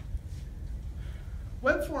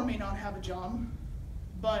 Webfor may not have a job,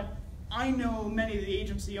 but I know many of the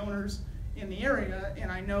agency owners in the area,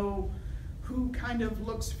 and I know who kind of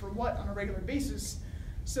looks for what on a regular basis.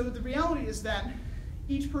 So the reality is that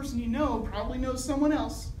each person you know probably knows someone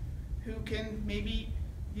else who can maybe,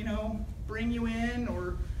 bring you in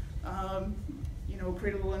or,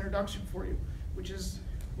 create a little introduction for you, which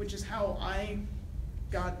is how I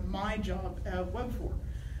got my job at Webfor.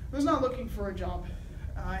 I was not looking for a job.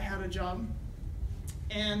 I had a job,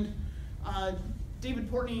 and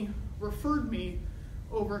David Portney referred me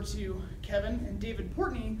over to Kevin, and David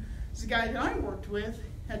Portney is a guy that I worked with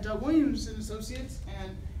at Doug Williams and Associates,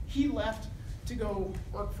 and he left to go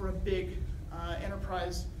work for a big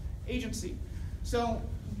enterprise agency. So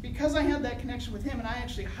because I had that connection with him, and I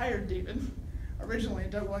actually hired David originally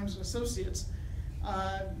at Doug Williams and Associates,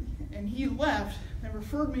 and he left and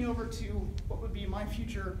referred me over to what would be my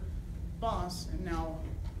future boss, and now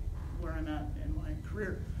where I'm at in my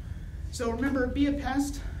career. So remember, be a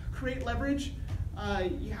pest, create leverage.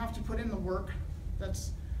 You have to put in the work.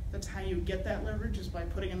 That's how you get that leverage, is by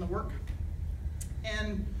putting in the work.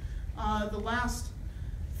 And the last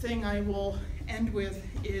thing I will end with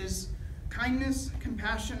is kindness,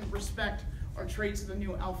 compassion, respect are traits of the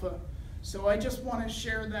new alpha. So I just want to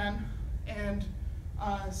share that and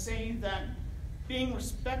say that being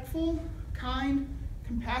respectful, kind,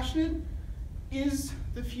 compassionate is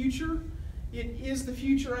the future. It is the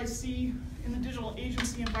future I see in the digital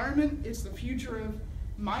agency environment. It's the future of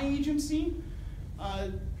my agency.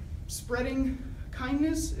 Spreading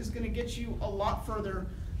kindness is going to get you a lot further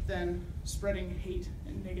than spreading hate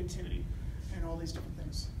and negativity and all these different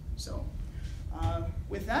things. So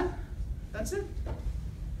with that, that's it.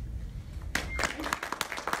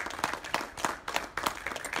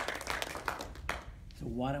 So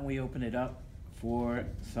why don't we open it up for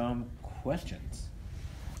some questions?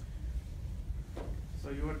 So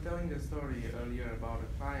you were telling the story earlier about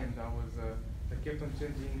a client that kept on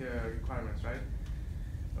changing requirements, right?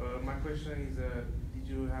 My question is, did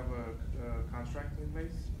you have a contract in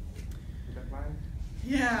place with that client?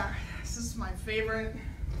 Yeah, this is my favorite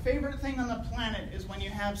thing on the planet, is when you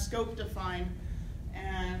have scope defined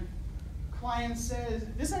and client says,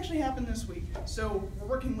 this actually happened this week. So we're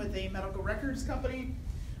working with a medical records company.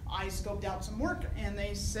 I scoped out some work and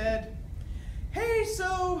they said, hey,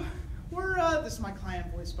 so we're, this is my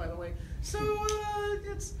client voice, by the way. So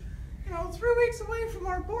it's 3 weeks away from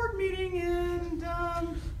our board meeting, and I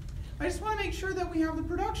just want to make sure that we have the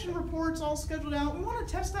production reports all scheduled out. We want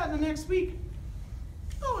to test that in the next week.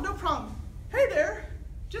 Oh, no problem. Hey there,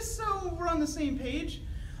 just so we're on the same page,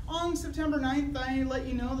 on September 9th, I let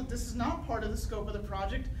you know that this is not part of the scope of the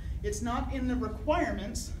project. It's not in the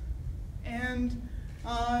requirements. And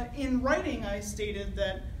in writing, I stated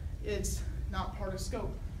that it's not part of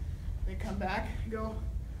scope. They come back and go,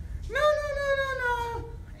 no.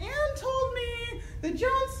 Ann told me that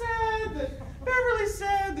John said, that Beverly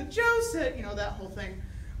said, that Joe said, that whole thing.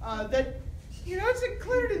 That, it's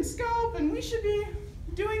included in scope and we should be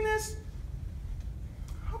doing this.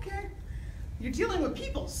 Okay. You're dealing with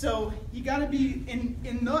people, so you got to be in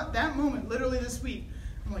that moment, literally this week.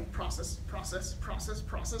 I'm like, process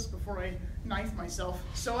before I knife myself.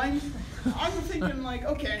 So I'm thinking like,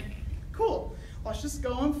 okay, cool. Let's just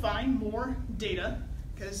go and find more data,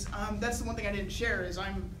 because that's the one thing I didn't share, is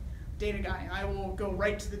I'm a data guy. I will go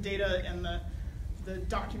right to the data and the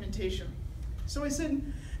documentation. So I said,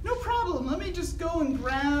 no problem, let me just go and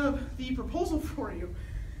grab the proposal for you.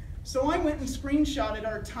 So I went and screenshotted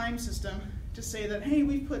our time system to say that, hey,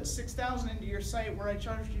 we've put 6,000 into your site where I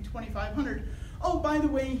charged you 2,500. Oh, by the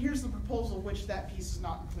way, here's the proposal, which that piece is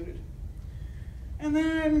not included. And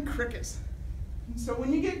then crickets. And so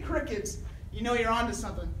when you get crickets, you know you're onto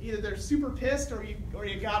something. Either they're super pissed or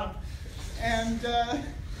you got them. And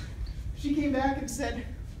she came back and said,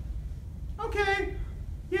 okay,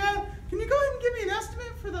 yeah, can you go ahead and give me an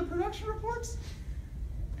estimate for the production reports?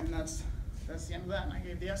 And that's the end of that, and I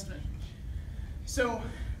gave the estimate. So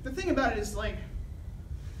the thing about it is, like,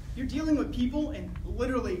 you're dealing with people, and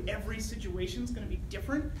literally every situation is going to be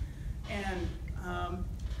different, and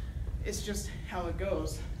it's just how it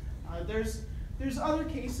goes. There's other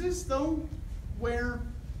cases, though, where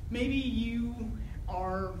maybe you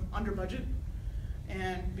are under budget,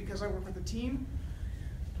 and because I work with a team,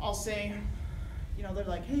 I'll say, they're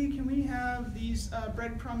like, hey, can we have these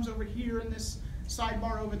breadcrumbs over here and this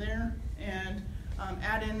sidebar over there, and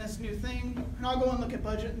add in this new thing, and I'll go and look at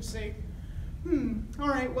budget and say, all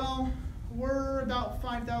right, well, we're about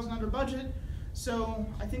 5,000 under budget, so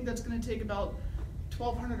I think that's going to take about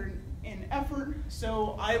 1,200 in effort,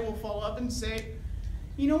 so I will follow up and say,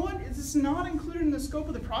 you know what, this is not included in the scope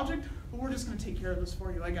of the project, but we're just going to take care of this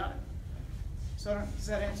for you, I got it. So does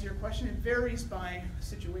that answer your question? It varies by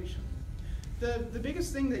situation. The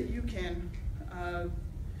biggest thing that you can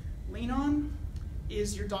lean on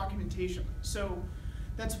is your documentation. So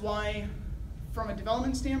that's why, from a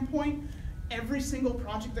development standpoint, every single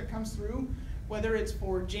project that comes through, whether it's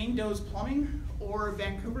for Jane Doe's Plumbing or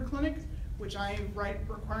Vancouver Clinic, which I write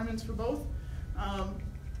requirements for both,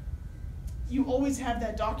 you always have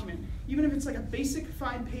that document, even if it's like a basic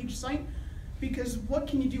 5-page site, because what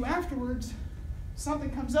can you do afterwards?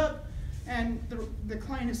 Something comes up, and the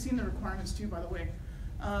client has seen the requirements too, by the way.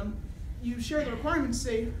 You share the requirements,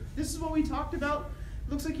 say, this is what we talked about,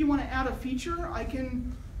 looks like you want to add a feature, I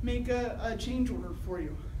can make a change order for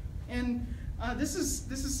you. And This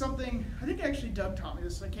is something, I think actually Doug taught me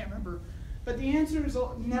this, I can't remember. But the answer is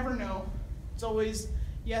never no. It's always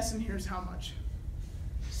yes, and here's how much.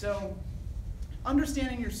 So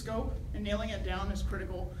understanding your scope and nailing it down is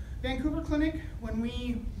critical. Vancouver Clinic, when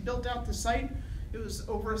we built out the site, it was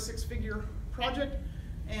over a 6-figure project,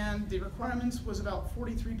 and the requirements was about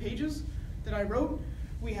 43 pages that I wrote.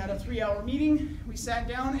 We had a 3-hour meeting. We sat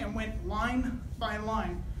down and went line by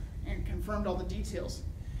line and confirmed all the details.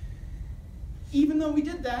 Even though we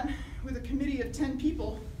did that with a committee of 10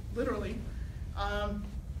 people, literally,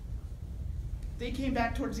 they came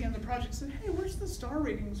back towards the end of the project and said, hey, where's the star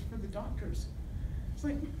ratings for the doctors? It's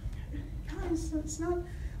like, guys, that's not,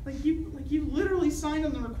 like you literally signed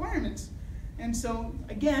on the requirements. And so,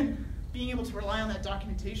 again, being able to rely on that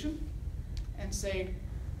documentation and say,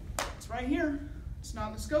 it's right here, it's not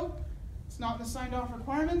in the scope, it's not in the signed off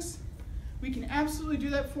requirements, we can absolutely do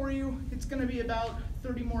that for you. It's gonna be about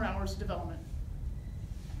 30 more hours of development.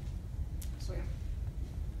 So yeah.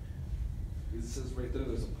 It says right there,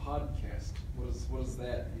 there's a podcast. What is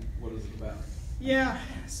that? What is it about? Yeah,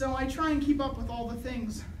 so I try and keep up with all the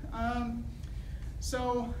things.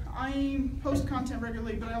 So I post content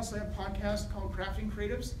regularly, but I also have a podcast called Crafting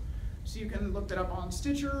Creatives. So you can look that up on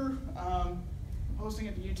Stitcher. I'm posting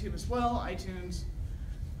it to YouTube as well, iTunes,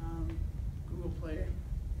 Google Play,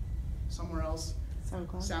 somewhere else.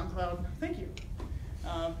 SoundCloud. Thank you.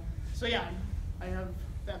 So yeah, I have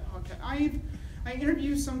that podcast. I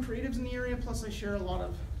interview some creatives in the area, plus I share a lot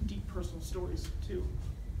of deep personal stories too.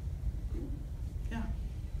 Yeah.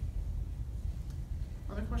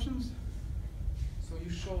 Other questions? So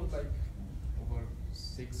you showed like over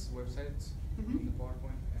 6 websites in the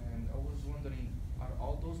PowerPoint, and I was wondering, are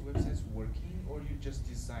all those websites working, or you just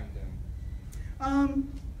designed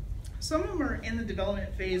them? Some of them are in the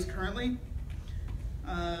development phase currently.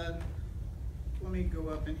 Let me go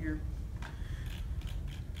up in here.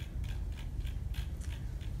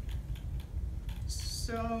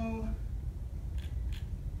 So,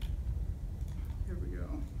 here we go.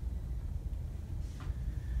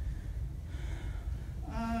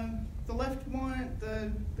 The left one,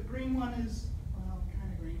 the green one is, well,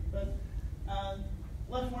 kind of green, but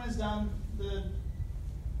left one is done. The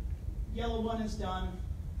yellow one is done.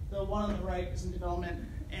 The one on the right is in development.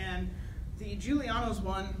 And the Giuliano's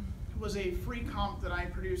one was a free comp that I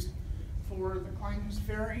produced for the client who's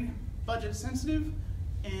very budget sensitive,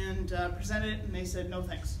 and presented it, and they said no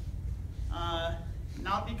thanks.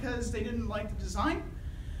 Not because they didn't like the design,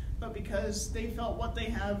 but because they felt what they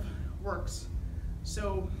have works.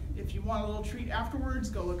 So if you want a little treat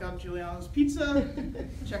afterwards, go look up Giuliano's Pizza,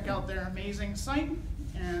 check out their amazing site,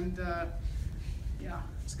 and yeah,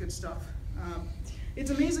 it's good stuff.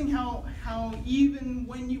 It's amazing how even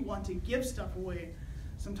when you want to give stuff away,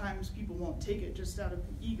 sometimes people won't take it just out of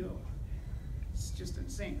ego. It's just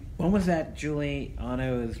insane. When was that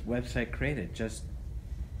Giuliano's website created? Just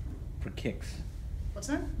for kicks? What's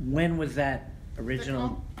that? When was that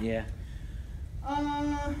original? Yeah.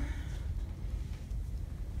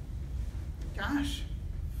 Gosh,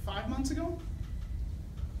 5 months ago?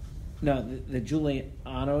 No, the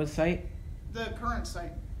Giuliano's site? The current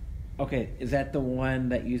site. Okay, is that the one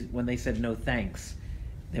that you, when they said no thanks,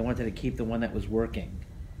 they wanted to keep the one that was working?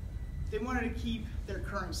 They wanted to keep their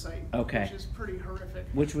current site, okay, which is pretty horrific.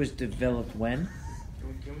 Which was developed when?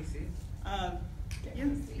 Can we see it?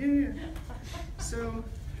 Yeah. So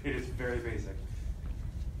it is very basic,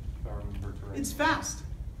 if I remember correctly. it's fast.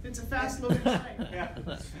 It's a fast loading site. Yeah.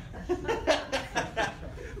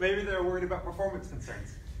 Maybe they're worried about performance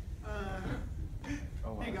concerns.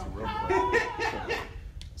 Oh, there you that's go. a real quick.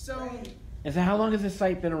 So. And so how long has this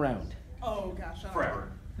site been around? Oh gosh. I don't Forever. know.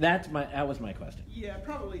 That was my question. Yeah,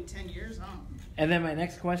 probably 10 years. And then my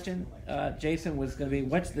next question, Jason, was going to be,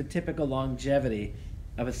 what's the typical longevity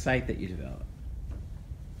of a site that you develop?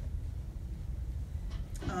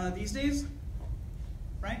 These days,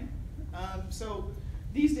 right? So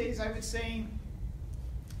these days, I would say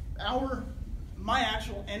my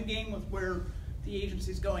actual end game with where the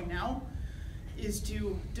agency is going now is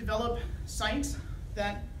to develop sites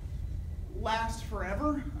that last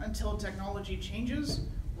forever until technology changes.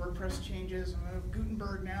 WordPress changes. I have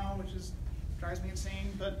Gutenberg now, which drives me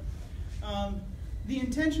insane. But the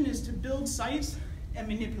intention is to build sites and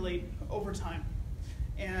manipulate over time,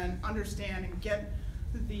 and understand and get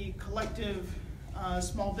the collective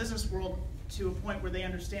small business world to a point where they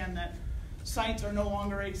understand that sites are no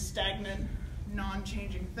longer a stagnant,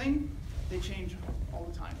 non-changing thing. They change all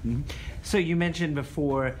the time. Mm-hmm. So you mentioned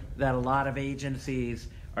before that a lot of agencies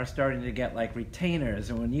are starting to get like retainers,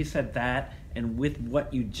 and when you said that, and with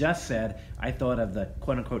what you just said, I thought of the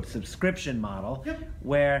quote-unquote subscription model, yep,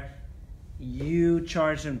 where you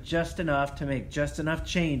charge them just enough to make just enough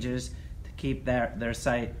changes to keep their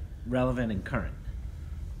site relevant and current.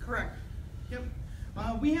 Correct. Yep.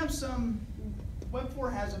 We have some,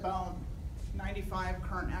 Webfor has about 95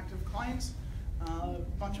 current active clients, a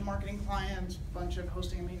bunch of marketing clients, a bunch of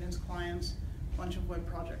hosting and maintenance clients, a bunch of web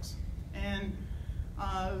projects. And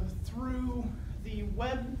through the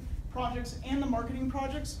web projects and the marketing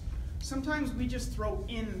projects, sometimes we just throw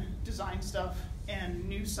in design stuff and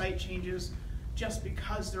new site changes just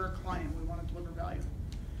because they're a client. We want to deliver value.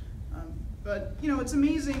 But you know, it's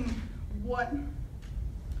amazing what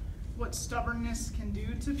stubbornness can do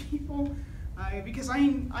to people. Because I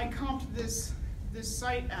comped this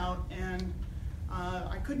site out and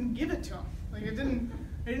I couldn't give it to them. Like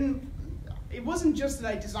it wasn't just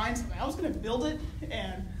that I designed something. I was going to build it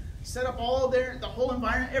and set up all the whole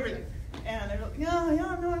environment, everything. And they're like,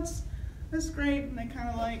 yeah, no, that's great. And they kind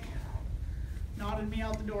of like nodded me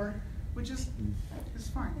out the door, which is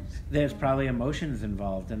fine. There's probably emotions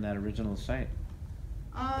involved in that original site.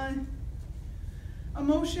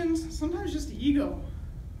 Emotions, sometimes just ego.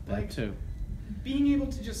 That too. Being able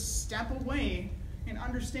to just step away and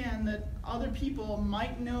understand that other people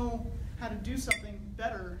might know how to do something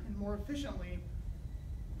better and more efficiently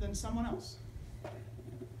than someone else.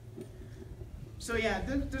 So yeah,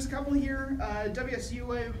 there's a couple here.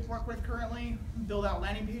 WSU I work with currently, build out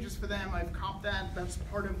landing pages for them. I've comped that, that's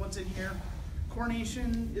part of what's in here.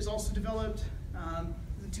 Coronation is also developed.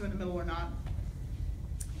 The two in the middle are not.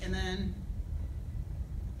 And then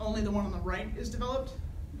only the one on the right is developed.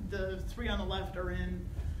 The three on the left are in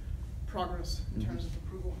progress in terms of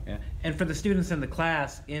approval. Yeah. And for the students in the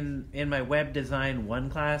class, in my Web Design 1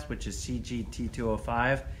 class, which is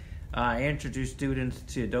CGT205, I introduced students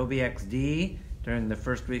to Adobe XD during the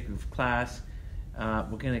first week of class.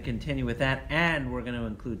 We're going to continue with that, and we're going to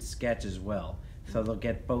include Sketch as well. So they'll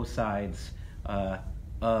get both sides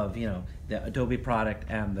of the Adobe product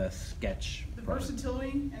and the Sketch The product.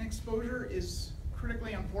 versatility and exposure is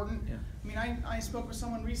critically important. Yeah. I mean, I spoke with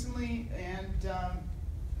someone recently, and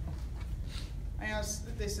I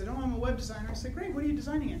asked, they said, oh, I'm a web designer. I said, great, what are you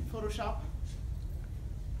designing in? Photoshop.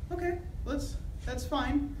 Okay, that's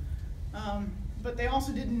fine. But they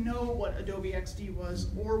also didn't know what Adobe XD was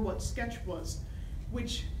or what Sketch was,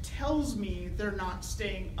 which tells me they're not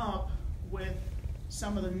staying up with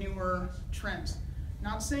some of the newer trends.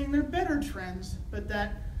 Not saying they're better trends, but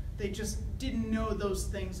that they just didn't know those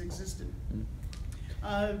things existed.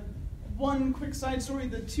 One quick side story,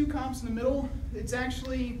 the two comps in the middle, it's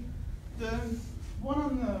actually the one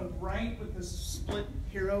on the right with the split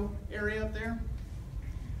hero area up there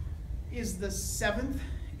is the 7th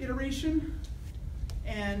iteration,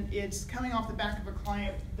 and it's coming off the back of a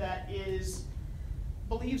client that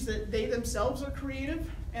believes that they themselves are creative,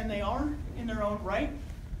 and they are in their own right,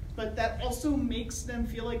 but that also makes them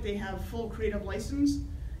feel like they have full creative license,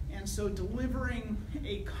 and so delivering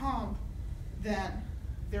a comp that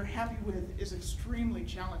they're happy with is extremely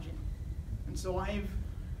challenging. And so I've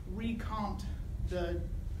recomped the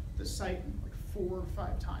site like 4 or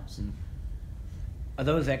 5 times. Are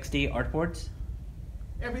those XD artboards?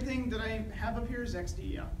 Everything that I have up here is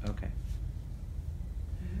XD, yeah. Okay.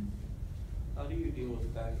 How do you deal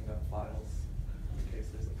with backing up files in case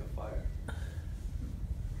there's like a fire?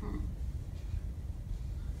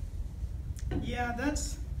 Yeah,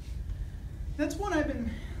 that's one I've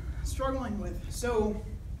been struggling with. So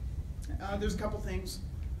there's a couple things.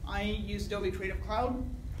 I use Adobe Creative Cloud,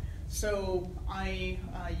 so I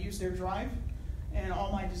use their drive, and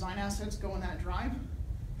all my design assets go in that drive.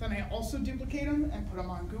 Then I also duplicate them and put them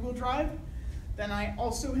on Google Drive. Then I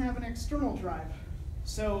also have an external drive.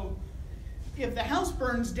 So if the house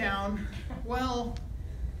burns down, well,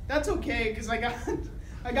 that's okay, because I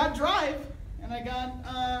got Drive and I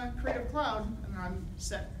got Creative Cloud, and I'm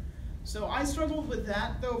set. So I struggled with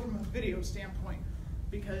that, though, from a video standpoint,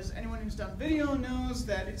 because anyone who's done video knows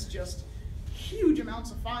that it's just huge amounts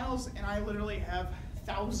of files, and I literally have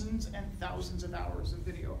thousands and thousands of hours of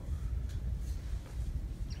video.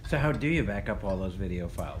 So how do you back up all those video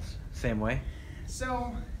files? Same way?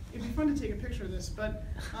 So it'd be fun to take a picture of this, but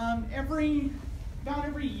about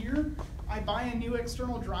every year, I buy a new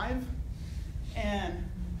external drive and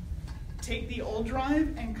take the old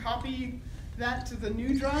drive and copy that to the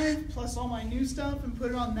new drive, plus all my new stuff, and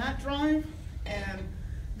put it on that drive. And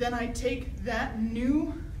then I take that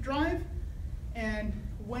new drive, and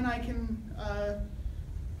when I can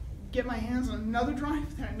get my hands on another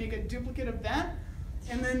drive, then I make a duplicate of that.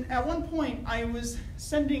 And then at one point, I was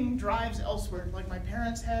sending drives elsewhere. Like my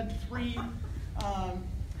parents had 3,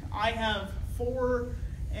 I have 4,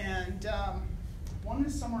 and one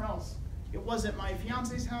is somewhere else. It was at my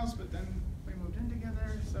fiance's house, but then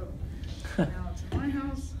So now it's in my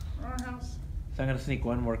house, or our house. So I'm going to sneak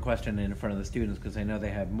one more question in front of the students because I know they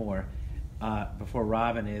have more. Before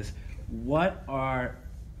Robin is, what are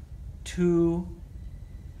 2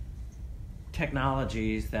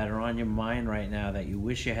 technologies that are on your mind right now that you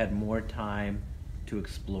wish you had more time to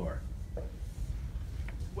explore?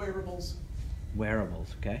 Wearables.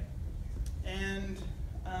 Wearables, okay. And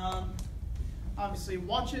obviously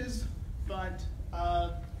watches, but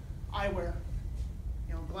eyewear,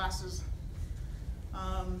 glasses.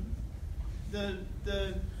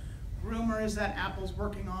 The rumor is that Apple's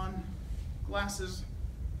working on glasses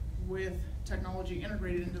with technology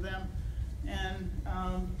integrated into them, and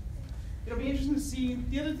it'll be interesting to see.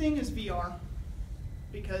 The other thing is VR,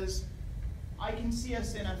 because I can see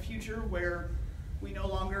us in a future where we no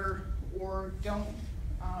longer or don't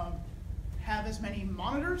have as many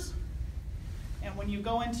monitors, and when you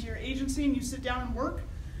go into your agency and you sit down and work,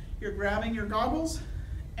 you're grabbing your goggles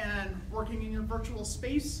and working in your virtual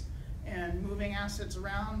space and moving assets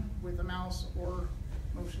around with a mouse or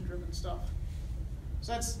motion-driven stuff.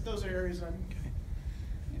 So those are areas I'm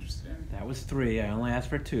interested in. That was 3. I only asked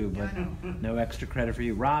for 2, but I know. no extra credit for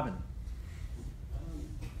you. Robin.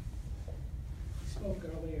 You spoke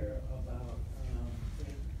earlier about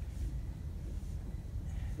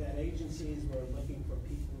that agencies were looking for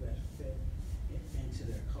people that fit into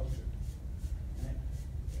their culture.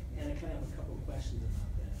 And I kind of have a couple of questions about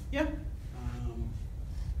that. Yeah.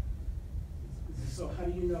 So how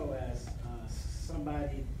do you know, as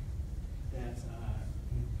somebody that's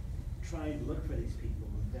trying to look for these people,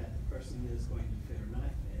 that the person is going to fit or not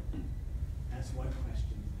fit? That's one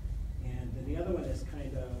question. And then the other one is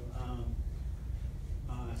kind of,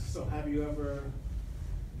 so have you ever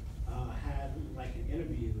had like an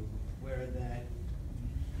interview where that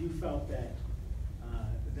you felt that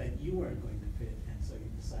that you weren't going to fit, and so you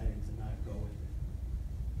decided to not go with it?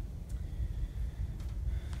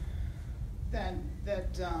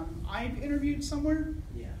 That I've interviewed somewhere?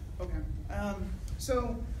 Yeah. Okay.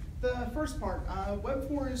 So the first part,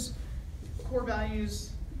 Webfor's core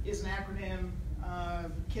values is an acronym,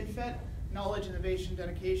 KIDFET, knowledge, innovation,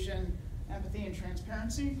 dedication, empathy, and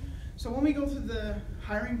transparency. So when we go through the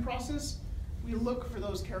hiring process, we look for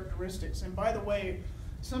those characteristics. And by the way,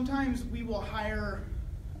 sometimes we will hire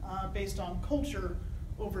based on culture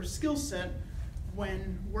over skill set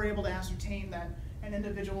when we're able to ascertain that an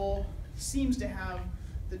individual seems to have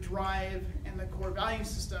the drive and the core value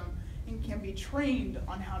system and can be trained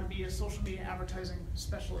on how to be a social media advertising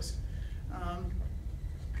specialist.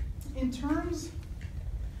 In terms,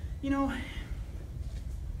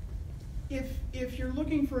 if you're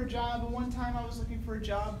looking for a job, and one time I was looking for a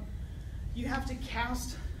job, you have to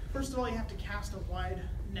cast, first of all, you have to cast a wide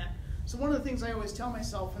net. So one of the things I always tell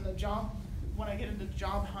myself in the job, when I get into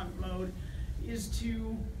job hunt mode, is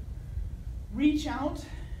to reach out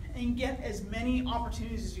and get as many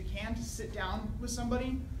opportunities as you can to sit down with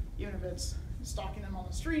somebody, even if it's stalking them on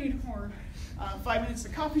the street, or 5 minutes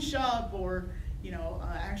at a coffee shop, or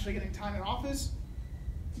actually getting time in office,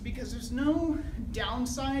 because there's no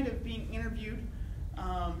downside of being interviewed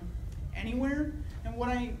anywhere. And what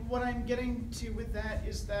I'm getting to with that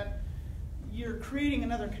is that you're creating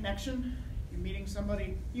another connection. You're meeting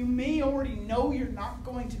somebody. You may already know you're not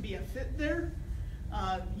going to be a fit there.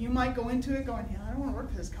 You might go into it going, I don't want to work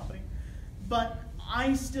for this company. But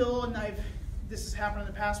I still, and this has happened in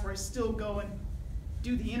the past, where I still go and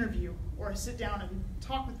do the interview, or I sit down and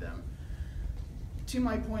talk with them. To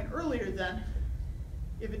my point earlier then,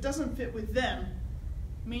 if it doesn't fit with them,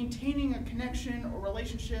 maintaining a connection or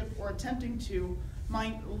relationship or attempting to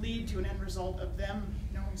might lead to an end result of them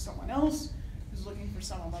knowing someone else who's looking for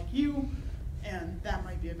someone like you, and that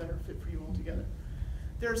might be a better fit for you altogether.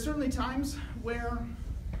 There are certainly times where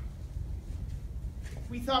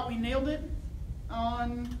we thought we nailed it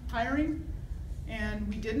on hiring, and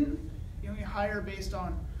we didn't. You hire based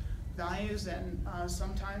on values, and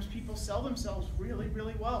sometimes people sell themselves really,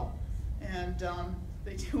 really well, and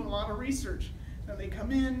they do a lot of research. And they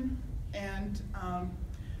come in and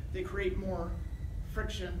they create more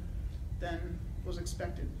friction than was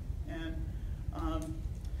expected. And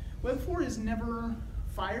Webfor has never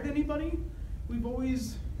fired anybody. We've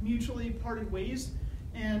always mutually parted ways.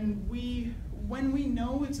 And when we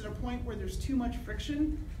know it's at a point where there's too much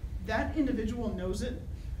friction, that individual knows it,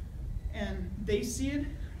 and they see it,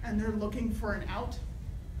 and they're looking for an out.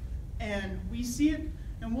 And we see it,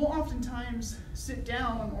 and we'll oftentimes sit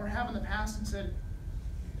down, or have in the past, and said,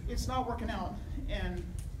 it's not working out, and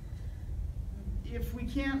if we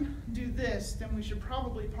can't do this, then we should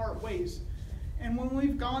probably part ways. And when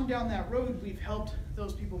we've gone down that road, we've helped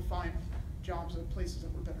those people find jobs at places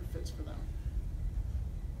that were better fits for them.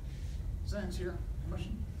 Does that answer your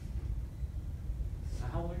question?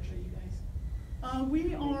 How large are you guys?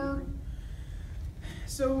 We are,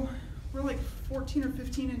 so we're like 14 or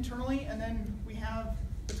 15 internally, and then we have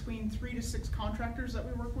between 3 to 6 contractors that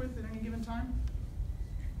we work with at any given time.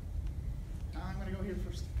 I'm gonna go here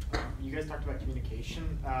first. You guys talked about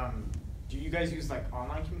communication. Do you guys use like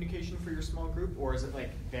online communication for your small group, or is it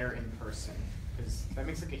like they're in person? Because that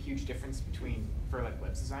makes like a huge difference between, for like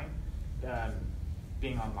web design,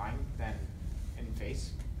 being online than in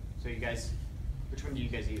face. So you guys, which one do you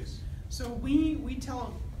guys use? So we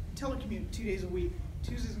telecommute 2 days a week.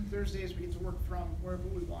 Tuesdays and Thursdays we get to work from wherever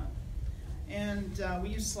we want. And we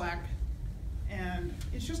use Slack. And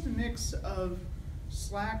it's just a mix of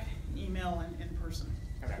Slack, email, and in person.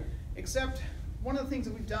 Okay. Except one of the things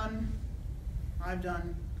that I've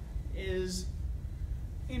done, is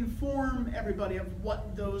inform everybody of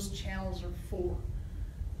what those channels are for.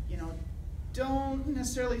 You know, don't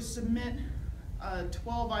necessarily submit a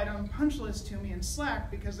 12-item punch list to me in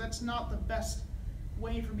Slack, because that's not the best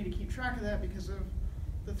way for me to keep track of that because of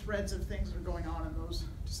the threads of things that are going on in those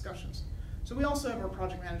discussions. So we also have our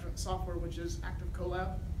project management software, which is Active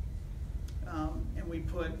Collab, and we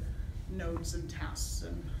put notes and tasks,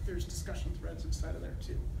 and there's discussion threads inside of there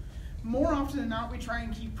too. More often than not, we try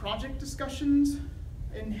and keep project discussions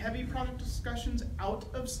and heavy project discussions out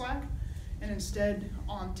of Slack, and instead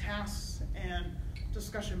on tasks and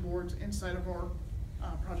discussion boards inside of our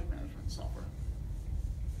project management software.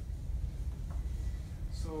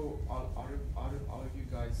 So are all of you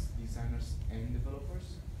guys designers and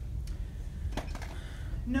developers?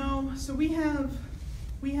 No, so we have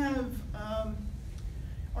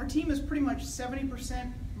our team is pretty much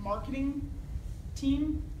 70% marketing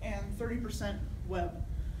team and 30% web.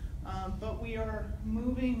 But we are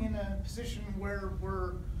moving in a position where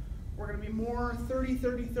we're going to be more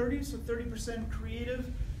 30-30-30, so 30%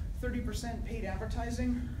 creative, 30% paid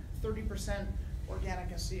advertising, 30% organic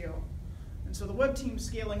SEO. And so the web team's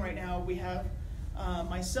scaling right now. We have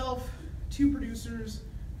myself, 2 producers,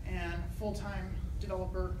 and full-time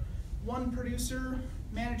developer. 1 producer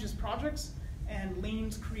manages projects and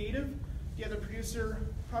leans creative. The other producer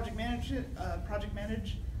manages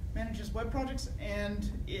web projects, and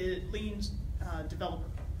it leans developer.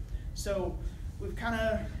 So we've kind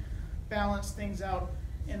of balanced things out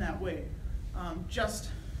in that way. Just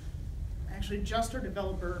our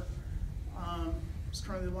developer is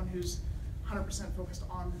currently the one who's 100% focused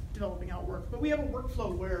on developing out work. But we have a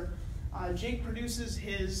workflow where Jake produces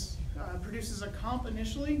a comp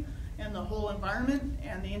initially, and the whole environment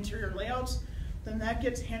and the interior layouts. Then that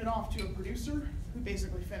gets handed off to a producer who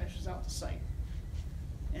basically finishes out the site.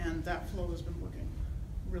 And that flow has been working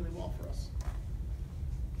really well for us.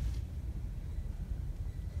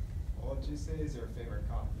 What would you say is your favorite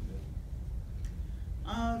comp you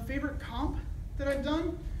did? Favorite comp that I've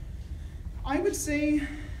done? I would say,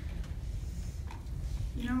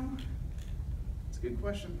 it's a good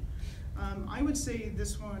question. I would say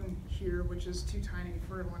this one here, which is too tiny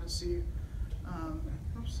for everyone to see.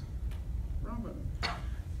 Oops, wrong button.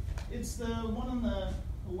 It's the one on the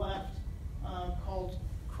left called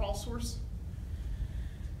Crawl Source.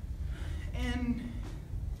 And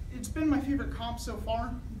it's been my favorite comp so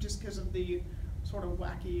far, just because of the sort of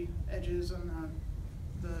wacky edges and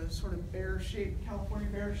the sort of bear shape, California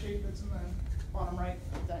bear shape that's in the bottom right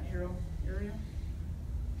of that hero area.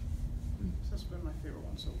 So that's been my favorite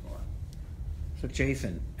one so far. So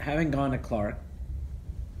Jason, having gone to Clark,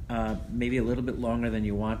 maybe a little bit longer than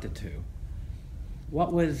you wanted to,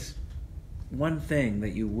 what was one thing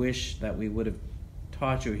that you wish that we would have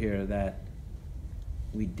taught you here that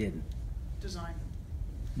we didn't? Design.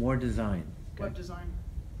 More design. Okay. Web design.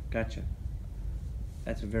 Gotcha.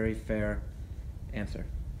 That's a very fair answer.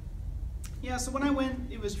 Yeah, so when I went,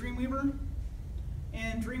 it was Dreamweaver,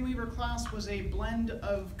 and Dreamweaver class was a blend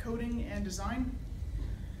of coding and design.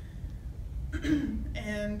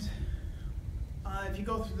 And if you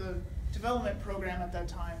go through the development program at that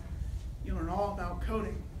time, you learn all about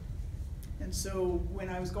coding. And so when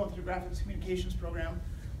I was going through the graphics communications program,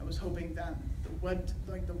 I was hoping that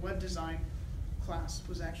the web design class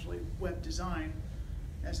was actually web design,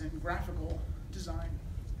 as in graphical design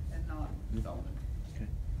and not development. Okay.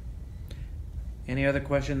 Any other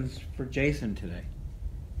questions for Jason today?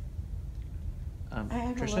 I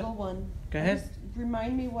have Tricia? a little one. Go ahead. Just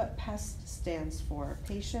remind me what PEST stands for.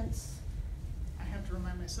 Patience? I have to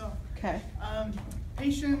remind myself. Okay.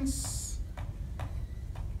 Patience,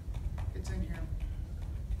 it's in here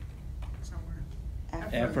somewhere.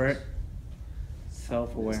 Effort.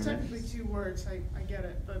 Self-awareness. It's technically 2 words, I get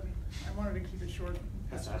it, but I wanted to keep it short.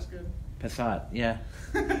 That's just good. Passat, yeah.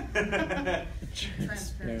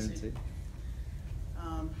 Transparency.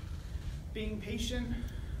 being patient,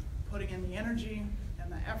 putting in the energy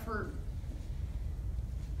and the effort,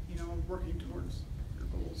 you know, working towards your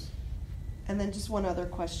goals. And then just one other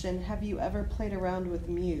question. Have you ever played around with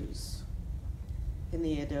Muse in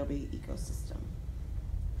the Adobe ecosystem?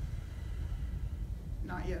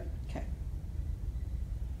 Not yet. Okay.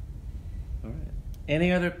 All right.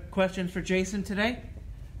 Any other questions for Jason today?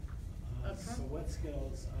 So what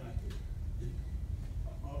skills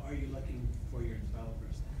are you looking for your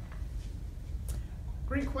developers?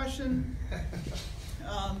 Great question.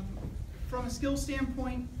 From a skill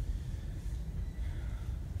standpoint,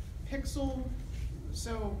 pixel,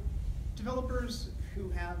 so developers who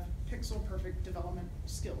have pixel perfect development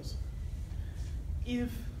skills. If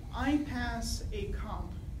I pass a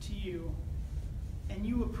comp to you and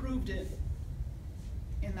you approved it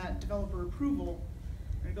in that developer approval,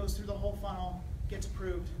 and it goes through the whole funnel, gets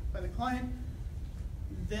approved by the client,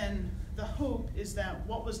 then the hope is that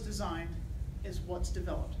what was designed is what's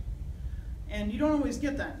developed. And you don't always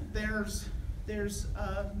get that. There's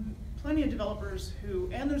plenty of developers who,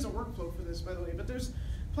 and there's a workflow for this, by the way, but there's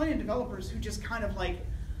plenty of developers who just kind of like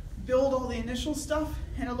build all the initial stuff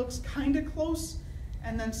and it looks kind of close,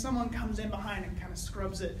 and then someone comes in behind and kind of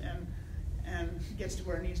scrubs it and gets to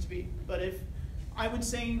where it needs to be. But if I would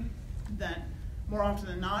say that more often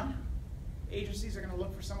than not, agencies are going to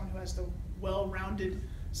look for someone who has the well-rounded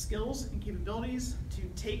skills and capabilities to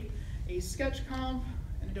take a sketch comp,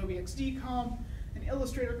 an Adobe XD comp, an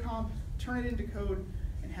Illustrator comp, turn it into code,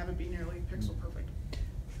 and have it be nearly pixel perfect.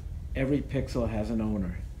 Every pixel has an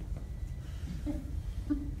owner.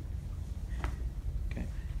 Okay.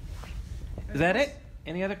 Is that it?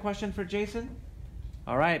 Any other question for Jason?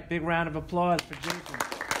 All right, big round of applause for Jason.